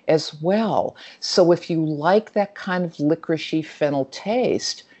as well. So if you like that kind of licoricey fennel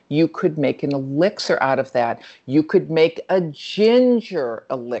taste, you could make an elixir out of that. You could make a ginger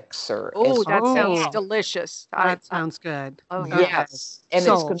elixir Oh, as that sounds Oh, well. delicious. that sounds good. Oh yeah. Okay. Yes, and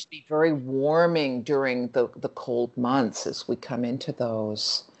it's going Sold. to be very warming during the cold months as we come into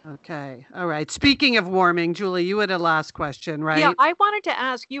those. Okay. All right. Speaking of warming, Julie, you had a last question, Yeah, right? I wanted to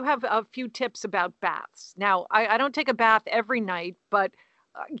ask, you have a few tips about baths. Now, I don't take a bath every night, but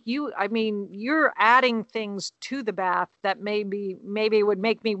I mean, you're adding things to the bath that maybe would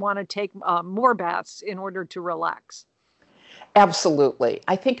make me want to take more baths in order to relax. Absolutely.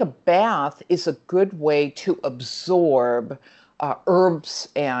 I think a bath is a good way to absorb herbs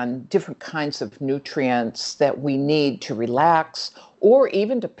and different kinds of nutrients that we need to relax or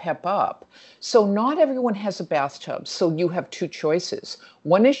even to pep up. So, not everyone has a bathtub. So, you have two choices.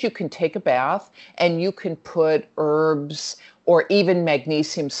 One is you can take a bath and you can put herbs or even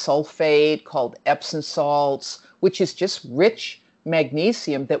magnesium sulfate called Epsom salts, which is just rich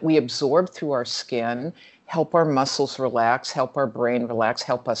magnesium that we absorb through our skin, help our muscles relax, help our brain relax,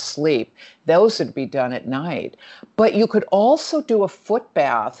 help us sleep. Those would be done at night. But you could also do a foot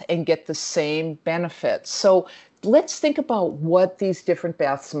bath and get the same benefits. So let's think about what these different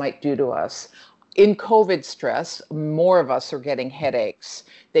baths might do to us. In COVID stress, more of us are getting headaches.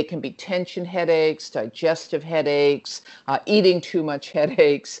 They can be tension headaches, digestive headaches, eating too much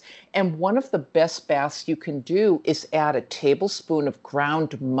headaches. And one of the best baths you can do is add a tablespoon of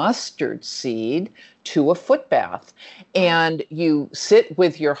ground mustard seed to a foot bath. And you sit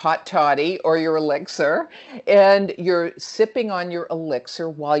with your hot toddy or your elixir, and you're sipping on your elixir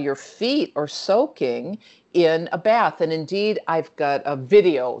while your feet are soaking in a bath. And indeed, I've got a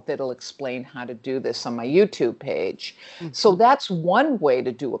video that'll explain how to do this on my YouTube page. So Mhm. that's one way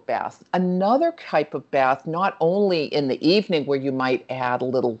to do a bath. Another type of bath, not only in the evening where you might add a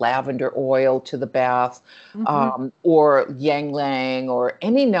little lavender oil to the bath, Hmm. or ylang ylang, or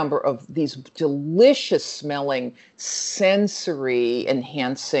any number of these delicious smelling, sensory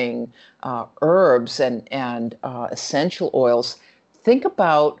enhancing herbs and essential oils. Think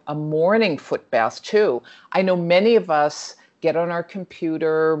about a morning foot bath too. I know many of us get on our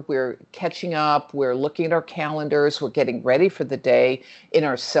computer, we're catching up, we're looking at our calendars, we're getting ready for the day in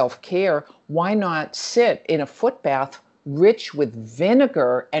our self-care. Why not sit in a foot bath rich with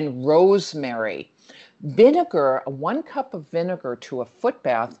vinegar and rosemary? Vinegar, 1 cup of vinegar to a foot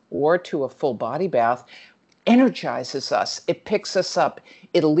bath or to a full body bath energizes us. It picks us up.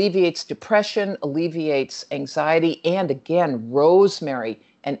 It alleviates depression, alleviates anxiety, and again, rosemary,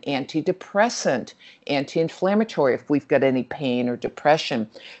 an antidepressant, anti-inflammatory if we've got any pain or depression.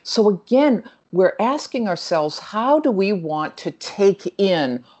 So again, we're asking ourselves, how do we want to take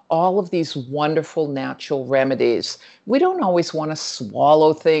in all of these wonderful natural remedies? We don't always want to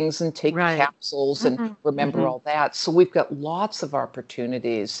swallow things and take Right. capsules and Hmm. remember Mhm. all that. So we've got lots of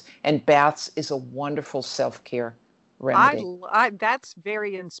opportunities, and baths is a wonderful self-care remedy. That's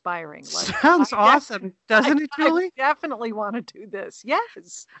very inspiring, Leslie. Sounds awesome, I, doesn't it, I Julie? definitely want to do this.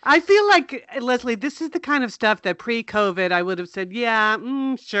 Yes. I feel like, Leslie, this is the kind of stuff that pre-COVID I would have said, yeah,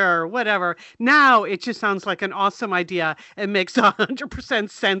 sure, whatever. Now it just sounds like an awesome idea. It makes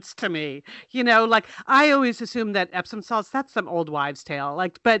 100% sense to me. Like I always assume that Epsom salts, that's some old wives' tale.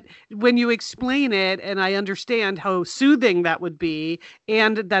 Like, but when you explain it and I understand how soothing that would be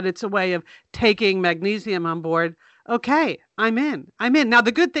and that it's a way of taking magnesium on board, okay, I'm in. I'm in. Now,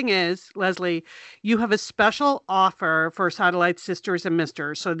 the good thing is, Leslie, you have a special offer for Satellite Sisters and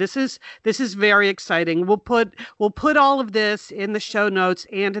Misters. So this is very exciting. We'll put all of this in the show notes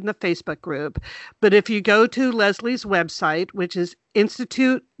and in the Facebook group. But if you go to Leslie's website, which is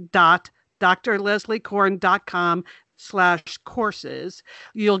institute.drlesliekorn.com sisters.com/courses.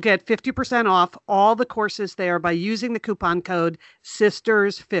 You'll get 50% off all the courses there by using the coupon code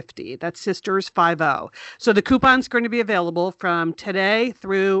SISTERS50. That's SISTERS50. So the coupon's going to be available from today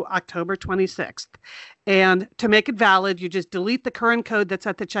through October 26th. And to make it valid, you just delete the current code that's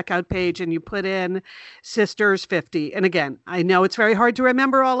at the checkout page and you put in Sisters50. And again, I know it's very hard to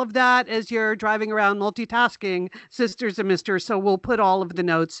remember all of that as you're driving around multitasking, sisters and misters. So we'll put all of the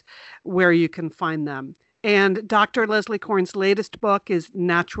notes where you can find them. And Dr. Leslie Korn's latest book is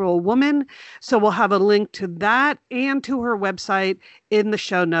Natural Woman. So we'll have a link to that and to her website in the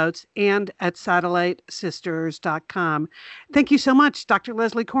show notes and at satellitesisters.com. Thank you so much, Dr.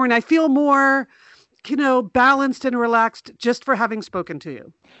 Leslie Korn. I feel more balanced and relaxed just for having spoken to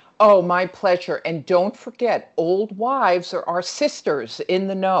you. Oh, my pleasure. And don't forget, old wives are our sisters in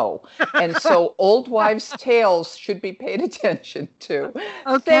the know. And so old wives' tales should be paid attention to.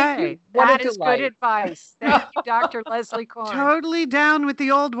 Okay. That is good advice. Thank you, Dr. Leslie Korn. Totally down with the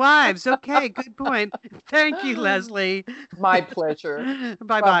old wives. Okay, good point. Thank you, Leslie. My pleasure.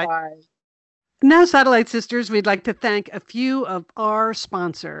 Bye-bye. Bye-bye. Now, Satellite Sisters, we'd like to thank a few of our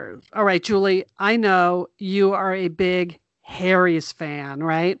sponsors. All right, Julie, I know you are a big Harry's fan,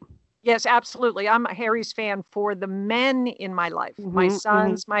 right? Yes, absolutely. I'm a Harry's fan for the men in my life. My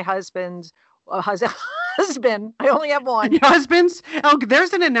sons, my husband. Husband. I only have one. Your husbands? Oh,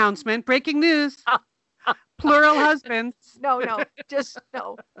 there's an announcement. Breaking news. Plural husbands. No, just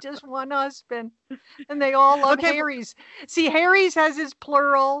one husband. And they all love Harry's. See, Harry's has his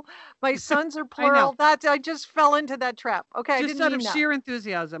plural. My sons are plural. I just fell into that trap. Okay, just out of sheer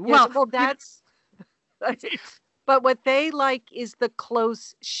enthusiasm. Yes, well, that's but what they like is the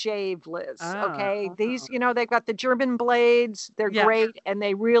close shave, Liz. Okay. These, they've got the German blades. They're great and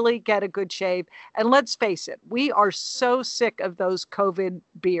they really get a good shave. And let's face it, we are so sick of those COVID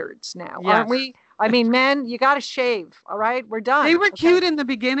beards now, aren't we? I mean, men, you got to shave. All right. We're done. They were cute in the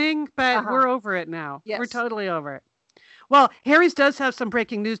beginning, but we're over it now. Yes. We're totally over it. Well, Harry's does have some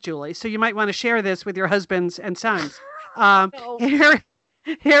breaking news, Julie. So you might want to share this with your husbands and sons.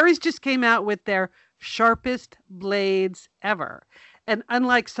 Harry's just came out with their sharpest blades ever. And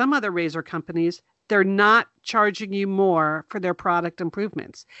unlike some other razor companies, they're not charging you more for their product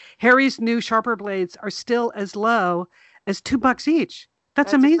improvements. Harry's new sharper blades are still as low as $2 each.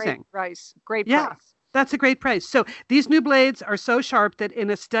 That's amazing. Great price. Yeah, that's a great price. So these new blades are so sharp that in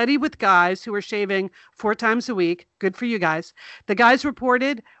a study with guys who are shaving 4 times a week, good for you guys, the guys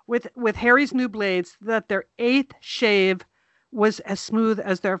reported with Harry's new blades that their 8th shave was as smooth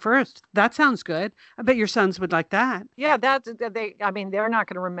as their first. That sounds good. I bet your sons would like that. Yeah, they're not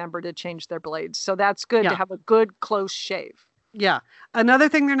going to remember to change their blades. So that's good to have a good close shave. Yeah. Another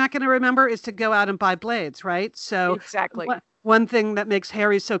thing they're not going to remember is to go out and buy blades, right? So exactly. One thing that makes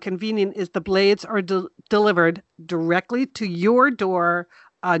Harry so convenient is the blades are delivered directly to your door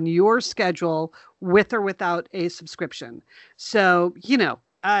on your schedule with or without a subscription. So,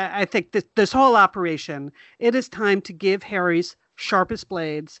 I think this whole operation, it is time to give Harry's sharpest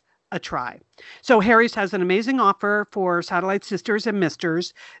blades a try. So Harry's has an amazing offer for Satellite Sisters and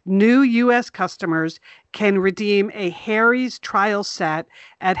Misters. New U.S. customers can redeem a Harry's trial set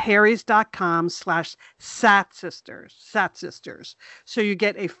at harrys.com/satsisters. So you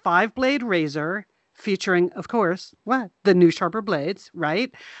get a 5-blade razor featuring, of course, the new sharper blades, right?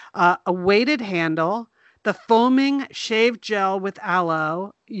 A weighted handle, the foaming shave gel with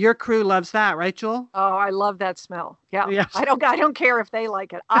aloe. Your crew loves that, right, Jewel? Oh, I love that smell. Yeah. Yes. I don't care if they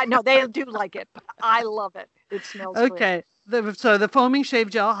like it. I know they do like it, but I love it. It smells okay. So the foaming shave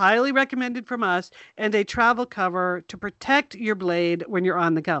gel, highly recommended from us, and a travel cover to protect your blade when you're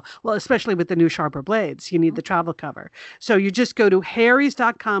on the go. Well, especially with the new sharper blades, you need the travel cover. So you just go to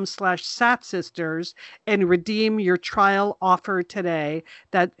harrys.com/satsisters and redeem your trial offer today.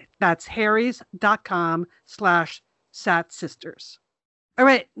 That's harrys.com/satsisters. All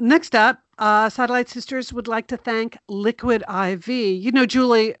right, next up, Satellite Sisters would like to thank Liquid IV.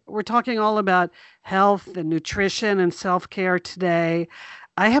 Julie, we're talking all about health and nutrition and self-care today.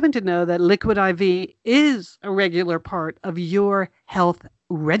 I happen to know that Liquid IV is a regular part of your health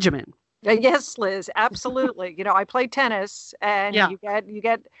regimen. Yes, Liz, absolutely. I play tennis and you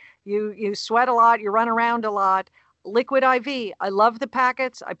sweat a lot, you run around a lot. Liquid IV. I love the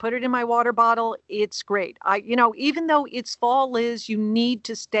packets. I put it in my water bottle. It's great. Even though it's fall, Liz, you need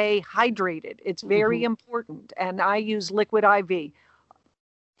to stay hydrated. It's very important. And I use Liquid IV.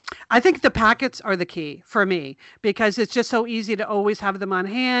 I think the packets are the key for me because it's just so easy to always have them on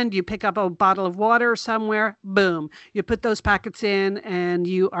hand. You pick up a bottle of water somewhere, boom, you put those packets in and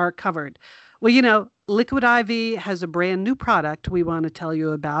you are covered. Well, Liquid IV has a brand new product we want to tell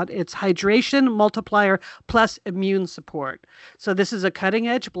you about. It's Hydration Multiplier Plus Immune Support. So this is a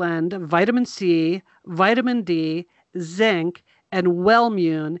cutting-edge blend of vitamin C, vitamin D, zinc, and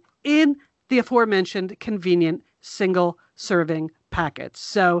Wellmune in the aforementioned convenient single-serving packets.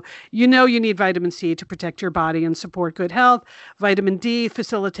 So you need vitamin C to protect your body and support good health. Vitamin D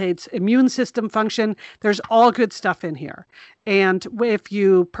facilitates immune system function. There's all good stuff in here. And if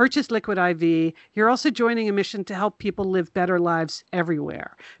you purchase Liquid IV, you're also joining a mission to help people live better lives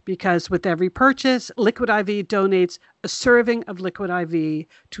everywhere. Because with every purchase, Liquid IV donates a serving of Liquid IV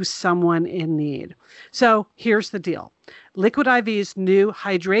to someone in need. So here's the deal. Liquid IV's new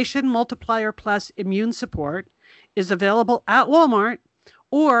Hydration Multiplier Plus Immune Support is available at Walmart,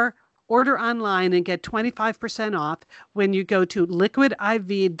 or order online and get 25% off when you go to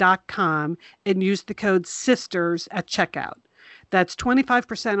liquidiv.com and use the code SISTERS at checkout. That's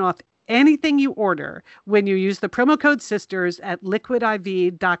 25% off anything you order when you use the promo code SISTERS at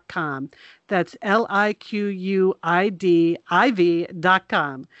liquidiv.com. That's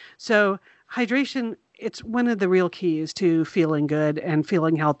liquidiv.com. So hydration, it's one of the real keys to feeling good and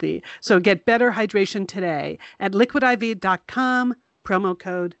feeling healthy. So get better hydration today at liquidiv.com, promo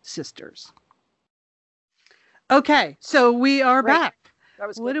code SISTERS. Okay, so we are back.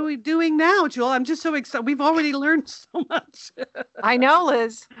 What are we doing now, Jewel? I'm just so excited. We've already learned so much. I know,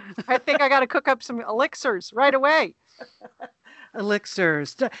 Liz. I think I got to cook up some elixirs right away.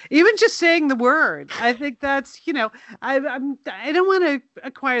 Elixirs. Even just saying the word, I think that's, I don't want to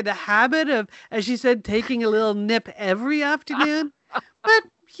acquire the habit of, as you said, taking a little nip every afternoon, but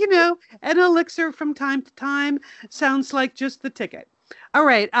an elixir from time to time sounds like just the ticket. All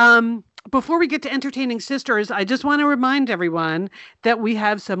right. Before we get to entertaining sisters, I just want to remind everyone that we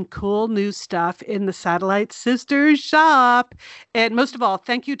have some cool new stuff in the Satellite Sisters shop. And most of all,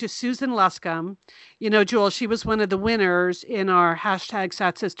 thank you to Susan Luscombe. Jewel, she was one of the winners in our hashtag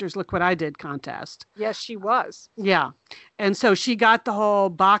Sat Sisters Look What I Did contest. Yes, she was. Yeah. And so she got the whole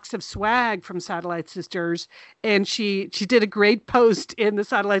box of swag from Satellite Sisters, and she did a great post in the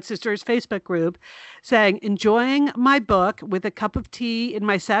Satellite Sisters Facebook group saying, enjoying my book with a cup of tea in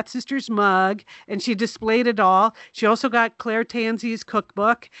my Sat Sisters mug, and she displayed it all. She also got Claire Tansey's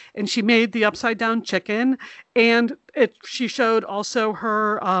cookbook, and she made the upside down chicken, and she showed also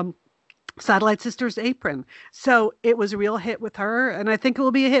her Satellite Sisters apron. So it was a real hit with her, and I think it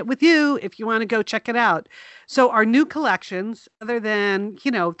will be a hit with you if you want to go check it out. So our new collections, other than,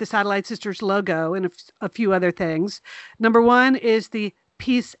 the Satellite Sisters logo and a few other things, number one is the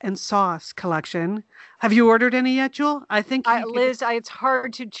Peace and Sauce collection. Have you ordered any yet, Jewel? I think Liz, it's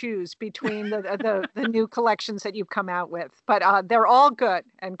hard to choose between the new collections that you've come out with, but they're all good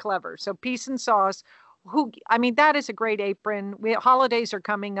and clever. So Peace and Sauce, that is a great apron. Holidays are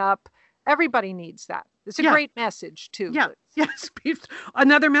coming up. Everybody needs that. It's a great message too. Yeah. Yes.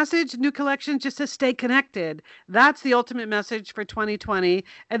 Another message, new collection, just to stay connected. That's the ultimate message for 2020.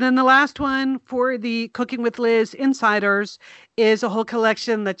 And then the last one for the Cooking with Liz Insiders is a whole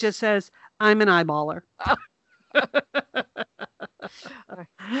collection that just says, I'm an eyeballer.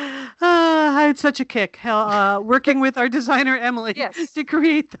 I had such a kick working with our designer, Emily, to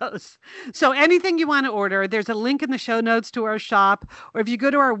create those. So anything you want to order, there's a link in the show notes to our shop. Or if you go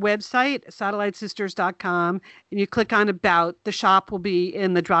to our website, satellitesisters.com, and you click on About, the shop will be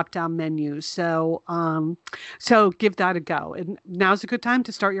in the drop-down menu. So give that a go. And now's a good time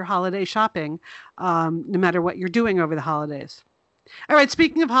to start your holiday shopping, no matter what you're doing over the holidays. All right,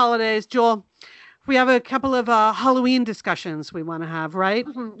 speaking of holidays, Jewel, we have a couple of Halloween discussions we want to have, right?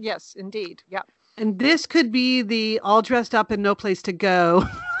 Mm-hmm. Yes, indeed. Yeah. And this could be the all dressed up and no place to go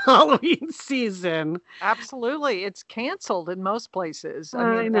Halloween season. Absolutely. It's canceled in most places.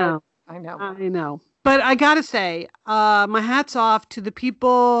 I know. I know. But I got to say, my hat's off to the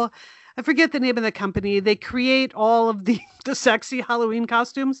people. I forget the name of the company. They create all of the sexy Halloween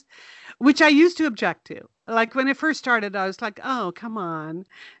costumes, which I used to object to. Like when it first started, I was like, oh, come on.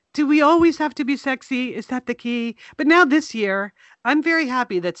 Do we always have to be sexy? Is that the key? But now this year, I'm very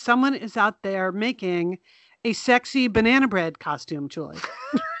happy that someone is out there making a sexy banana bread costume, Julie.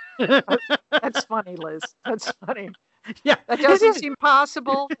 That's funny, Liz. That's funny. Yeah. That doesn't seem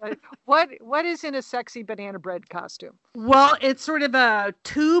possible. What is in a sexy banana bread costume? Well, it's sort of a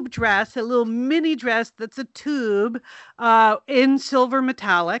tube dress, a little mini dress that's a tube in silver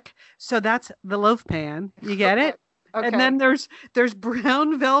metallic. So that's the loaf pan. You get it? Okay. And then there's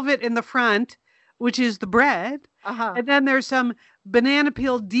brown velvet in the front, which is the bread. Uh-huh. And then there's some banana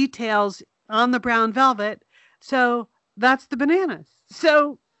peel details on the brown velvet. So that's the bananas.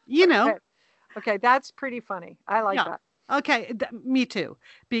 So, Okay, that's pretty funny. I like that. Okay, me too.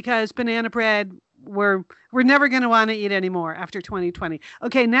 Because banana bread, we're never going to want to eat anymore after 2020.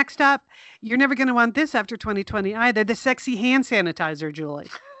 Okay, next up, you're never going to want this after 2020 either. The sexy hand sanitizer, Julie.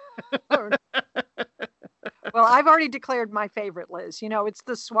 Well, I've already declared my favorite, Liz. It's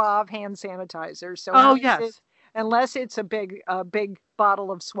the Suave hand sanitizer. So unless it's a big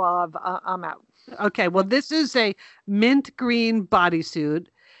bottle of Suave, I'm out. Okay, well, this is a mint green bodysuit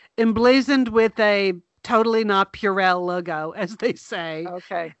emblazoned with a totally not Purell logo, as they say.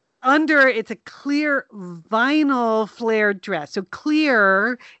 Okay. Under, it's a clear vinyl flared dress. So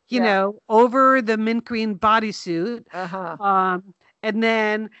clear, over the mint green bodysuit. And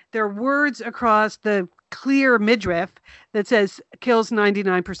then there are words across the clear midriff that says kills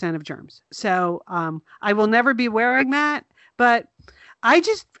 99% of germs. So I will never be wearing that, but I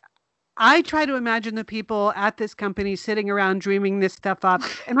try to imagine the people at this company sitting around dreaming this stuff up,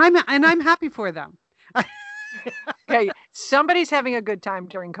 and I'm happy for them. Okay, somebody's having a good time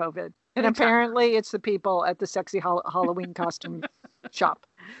during COVID, and apparently it's the people at the sexy Halloween costume shop.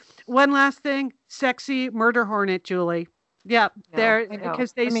 One last thing, sexy murder hornet, Julie. Yeah,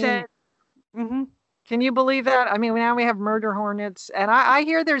 because they said. Mm-hmm. Can you believe that? I mean, now we have murder hornets, and I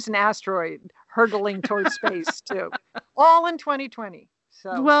hear there's an asteroid hurtling towards space too, all in 2020.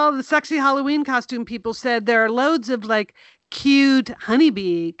 So. Well, the sexy Halloween costume people said there are loads of like cute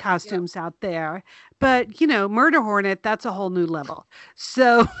honeybee costumes out there, but murder hornet, that's a whole new level.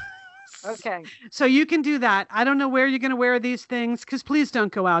 So. Okay. So you can do that. I don't know where you're going to wear these things, because please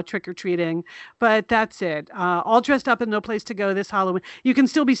don't go out trick-or-treating. But that's it. All dressed up and no place to go this Halloween. You can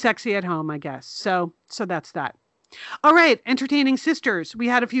still be sexy at home, I guess. So that's that. All right. Entertaining sisters. We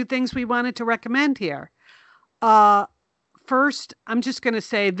had a few things we wanted to recommend here. First, I'm just going to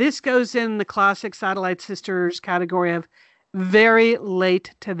say this goes in the classic Satellite Sisters category of very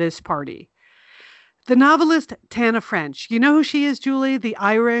late to this party. The novelist Tana French. You know who she is, Julie? The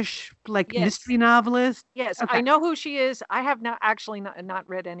Irish mystery novelist? Yes, okay. I know who she is. I have not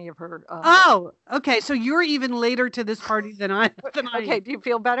read any of her. Okay. So you're even later to this party than I Okay, do you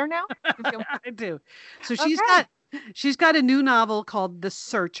feel better now? I do. So she's got a new novel called The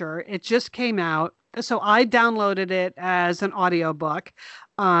Searcher. It just came out. So I downloaded it as an audiobook.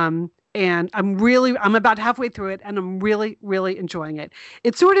 And I'm about halfway through it, and I'm really, really enjoying it.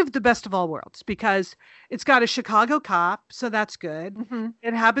 It's sort of the best of all worlds because it's got a Chicago cop, so that's good. Mm-hmm.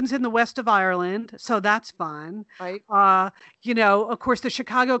 It happens in the west of Ireland, so that's fun. Right. Of course, the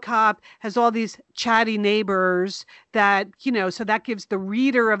Chicago cop has all these chatty neighbors that, so that gives the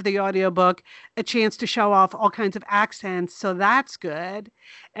reader of the audiobook a chance to show off all kinds of accents, so that's good.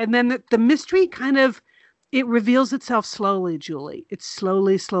 And then the mystery kind of, it reveals itself slowly, Julie. It's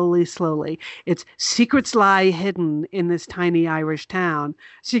slowly. Its secrets lie hidden in this tiny Irish town.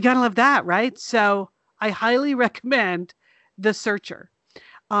 So you got to love that, right? So I highly recommend The Searcher.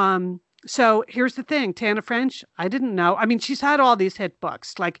 So here's the thing. Tana French, I didn't know. I mean, she's had all these hit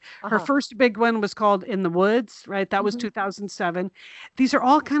books. Like her first big one was called In the Woods, right? That was 2007. These are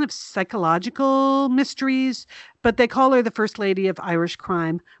all kind of psychological mysteries, but they call her the first lady of Irish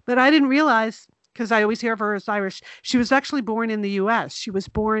crime. But I didn't realize, because I always hear of her as Irish, she was actually born in the U.S. She was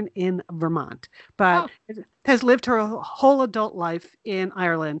born in Vermont, but has lived her whole adult life in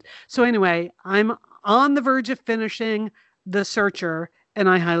Ireland. So anyway, I'm on the verge of finishing The Searcher, and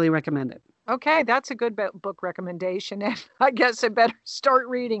I highly recommend it. Okay, that's a good book recommendation, and I guess I better start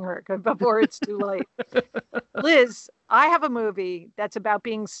reading her before it's too late. Liz, I have a movie that's about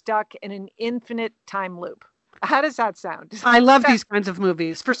being stuck in an infinite time loop. How does that sound? I love these kinds of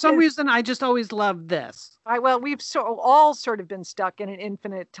movies. For some reason, I just always love this. We've all sort of been stuck in an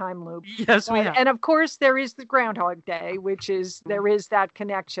infinite time loop. Yes, we have. And of course, there is the Groundhog Day, there is that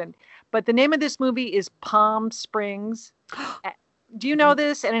connection. But the name of this movie is Palm Springs. Do you know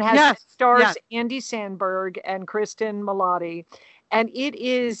this? And it stars Andy Samberg and Kristen Milotti. And it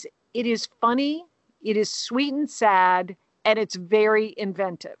is funny, it is sweet and sad, and it's very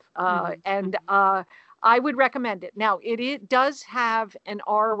inventive. I would recommend it. Now, it does have an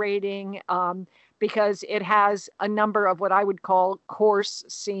R rating because it has a number of what I would call coarse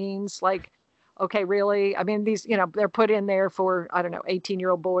scenes. Like, okay, really? I mean, these, they're put in there for,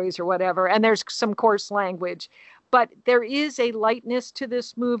 18-year-old boys or whatever. And there's some coarse language. But there is a lightness to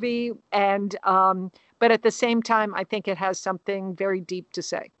this movie. And but at the same time, I think it has something very deep to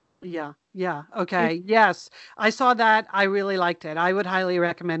say. Yeah. Okay. Yes. I saw that. I really liked it. I would highly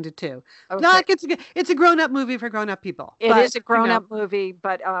recommend it too. Okay. Like it's a grown-up movie for grown-up people. It is a grown-up movie,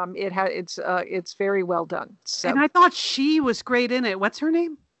 but it's very well done. So. And I thought she was great in it. What's her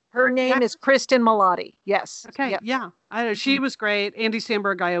name? Her name is Kristen Milotti. Yes. Okay. Yep. Yeah. I know she was great. Andy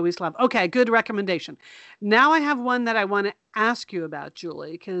Samberg, I always love. Okay. Good recommendation. Now I have one that I want to ask you about,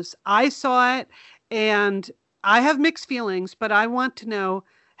 Julie, because I saw it and I have mixed feelings, but I want to know,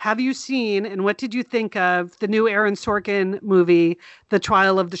 have you seen and what did you think of the new Aaron Sorkin movie, The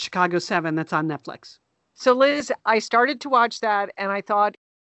Trial of the Chicago 7, that's on Netflix? So, Liz, I started to watch that and I thought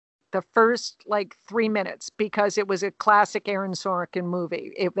the first like 3 minutes because it was a classic Aaron Sorkin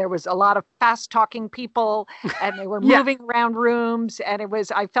movie. There was a lot of fast talking people and they were Yeah. moving around rooms and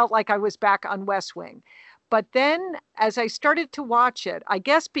I felt like I was back on West Wing. But then as I started to watch it, I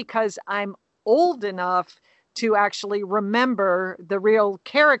guess because I'm old enough to actually remember the real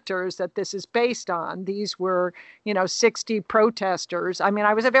characters that this is based on. These were, 60 protesters. I mean,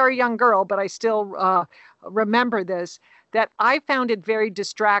 I was a very young girl, but I still remember this, that I found it very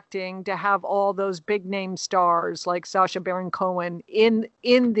distracting to have all those big name stars like Sacha Baron Cohen in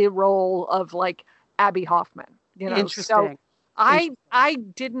the role of like Abby Hoffman. Interesting. So I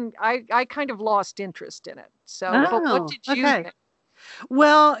kind of lost interest in it. So, but what did you think?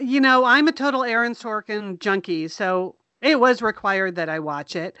 Well, I'm a total Aaron Sorkin junkie, so it was required that I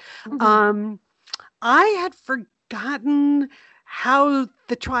watch it. Mm-hmm. I had forgotten how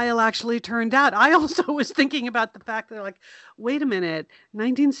the trial actually turned out. I also was thinking about the fact that, like, wait a minute,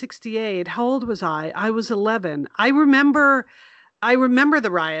 1968, how old was I? I was 11. I remember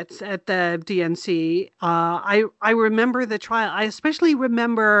the riots at the DNC. I remember the trial. I especially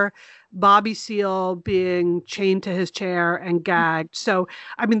remember Bobby Seale being chained to his chair and gagged. So,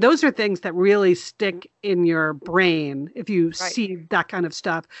 I mean, those are things that really stick in your brain if you see that kind of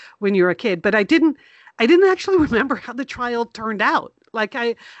stuff when you're a kid. But I didn't actually remember how the trial turned out. Like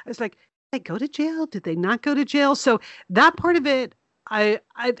I was like, did they go to jail? Did they not go to jail? So that part of it, I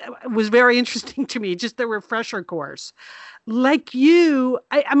was very interesting to me, just the refresher course. Like you,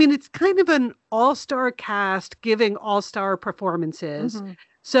 I mean, it's kind of an all-star cast giving all-star performances. Mm-hmm.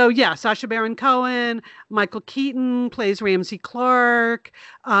 So yeah, Sacha Baron Cohen, Michael Keaton plays Ramsey Clark,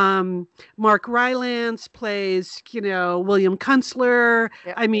 Mark Rylance plays, William Kunstler.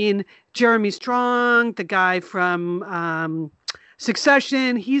 Yep. I mean, Jeremy Strong, the guy from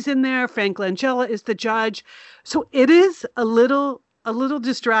Succession, he's in there. Frank Langella is the judge. So it is a little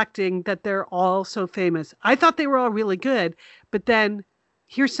distracting that they're all so famous. I thought they were all really good, but then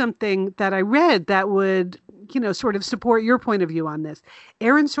here's something that I read that would, sort of support your point of view on this.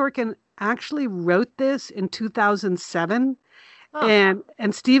 Aaron Sorkin actually wrote this in 2007, and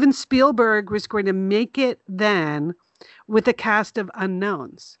Steven Spielberg was going to make it then with a cast of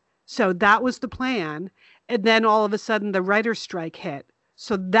unknowns. So that was the plan. And then all of a sudden the writer's strike hit.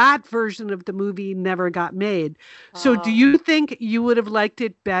 So that version of the movie never got made. So do you think you would have liked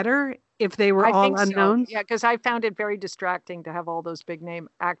it better if they were all unknowns? So. Yeah, because I found it very distracting to have all those big name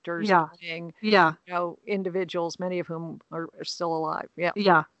actors playing, individuals, many of whom are still alive.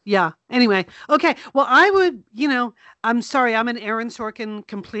 Yeah. Yeah. Anyway, okay. Well, I would, I'm sorry, I'm an Aaron Sorkin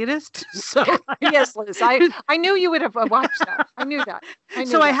completist. So yes, Liz, I knew you would have watched that. I knew that.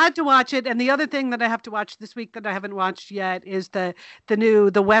 I had to watch it. And the other thing that I have to watch this week that I haven't watched yet is the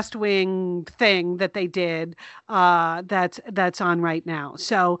new The West Wing thing that they did. That's on right now.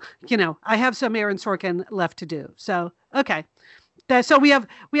 So I have some Aaron Sorkin left to do. So okay. So we have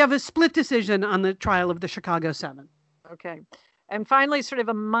a split decision on the trial of the Chicago 7. Okay. And finally, sort of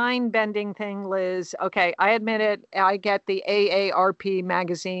a mind-bending thing, Liz. Okay, I admit it. I get the AARP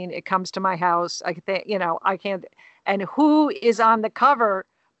magazine. It comes to my house. I can't. And who is on the cover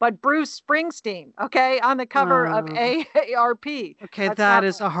but Bruce Springsteen? Okay, on the cover of AARP. Okay, that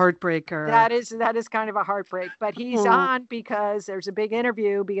is a heartbreaker. That is kind of a heartbreak. But he's on because there's a big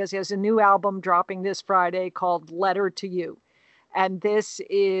interview because he has a new album dropping this Friday called "Letter to You," and this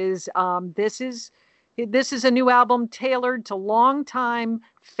is a new album tailored to longtime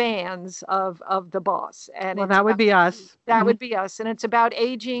fans of the boss. And that would be us. That would be us. And it's about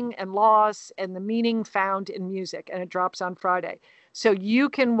aging and loss and the meaning found in music. And it drops on Friday. So you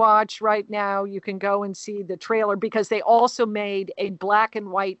can watch right now, you can go and see the trailer because they also made a black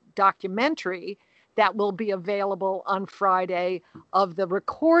and white documentary that will be available on Friday of the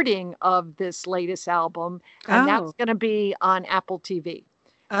recording of this latest album. And that's going to be on Apple TV.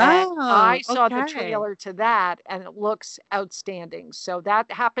 And I saw the trailer to that, and it looks outstanding. So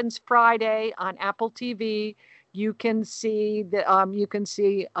that happens Friday on Apple TV. You can see a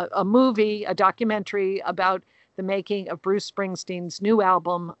movie, a documentary about the making of Bruce Springsteen's new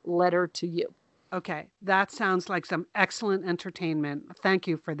album, "Letter to You." Okay, that sounds like some excellent entertainment. Thank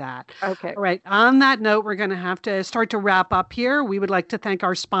you for that. Okay. All right, on that note, we're going to have to start to wrap up here. We would like to thank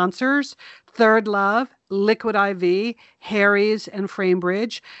our sponsors, Third Love, Liquid IV, Harry's, and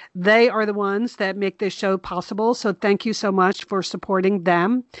Framebridge. They are the ones that make this show possible. So thank you so much for supporting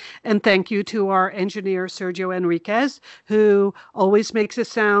them. And thank you to our engineer, Sergio Enriquez, who always makes us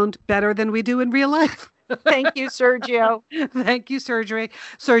sound better than we do in real life. Thank you, Sergio. Thank you,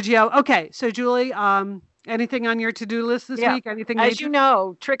 Sergio. Okay, so Julie, anything on your to-do list this week? Anything As major? you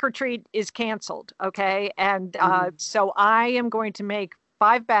know, Trick or Treat is canceled. Okay. And so I am going to make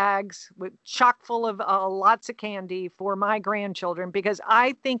 5 bags with chock full of lots of candy for my grandchildren because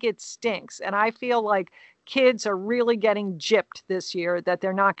I think it stinks. And I feel like kids are really getting gypped this year that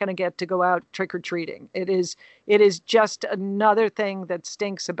they're not going to get to go out trick or treating. It is just another thing that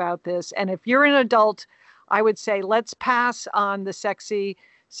stinks about this. And if you're an adult, I would say let's pass on the sexy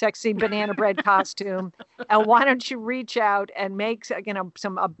banana bread costume, and why don't you reach out and make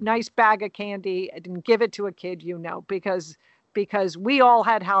a nice bag of candy and give it to a kid because we all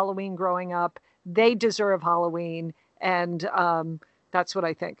had Halloween growing up. They deserve Halloween, and that's what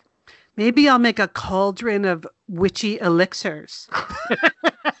I think. Maybe I'll make a cauldron of witchy elixirs.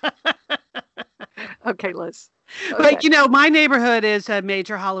 Okay, Liz. Okay. But, my neighborhood is a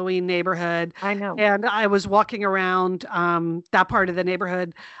major Halloween neighborhood. I know. And I was walking around that part of the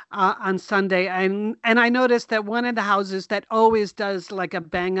neighborhood on Sunday. And I noticed that one of the houses that always does like a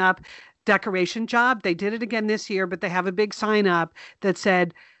bang up decoration job, they did it again this year, but they have a big sign up that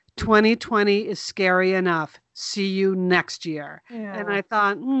said, 2020 is scary enough. See you next year. Yeah. And I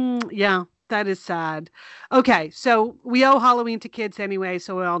thought, yeah, that is sad. Okay, so we owe Halloween to kids anyway,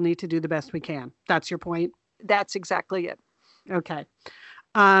 so we all need to do the best we can. That's your point? That's exactly it. Okay.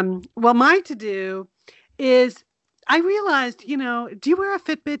 Well, my to-do is, I realized, do you wear a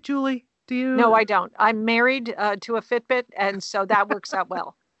Fitbit, Julie? Do you? No, I don't. I'm married to a Fitbit, and so that works out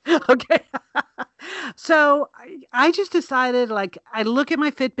well. Okay. So I just decided, like, I look at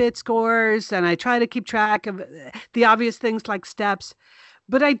my Fitbit scores and I try to keep track of the obvious things like steps,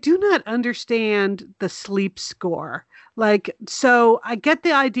 but I do not understand the sleep score. Like, so I get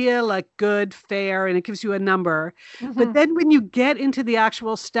the idea, like good, fair, and it gives you a number. Mm-hmm. But then when you get into the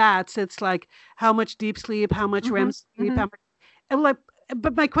actual stats, it's like how much deep sleep, how much REM sleep, how much, and like,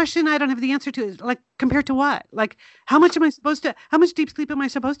 but my question I don't have the answer to is like compared to what? Like how much deep sleep am I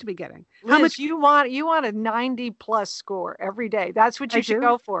supposed to be getting? Liz, how much you want a 90 plus score every day. That's what you should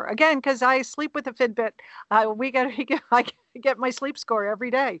go for. Again, because I sleep with a Fitbit. I get my sleep score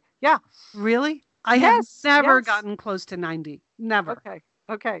every day. Yeah. Really? I have never gotten close to 90. Never.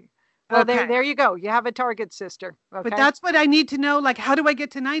 Okay. Well, there you go. You have a target, sister. Okay? But that's what I need to know. Like, how do I get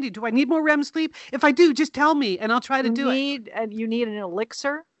to 90? Do I need more REM sleep? If I do, just tell me and I'll try to do it. You need an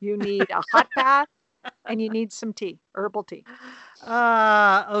elixir. You need a hot bath. And you need some tea, herbal tea.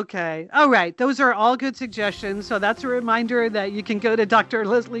 Okay. All right. Those are all good suggestions. So that's a reminder that you can go to Dr.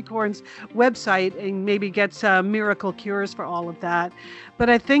 Leslie Korn's website and maybe get some miracle cures for all of that.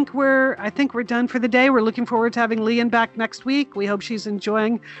 But I think we're done for the day. We're looking forward to having Leanne back next week. We hope she's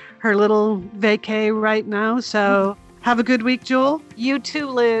enjoying her little vacay right now. So have a good week, Jewel. You too,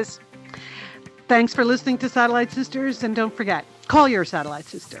 Liz. Thanks for listening to Satellite Sisters. And don't forget, call your satellite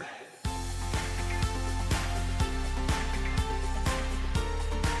sister.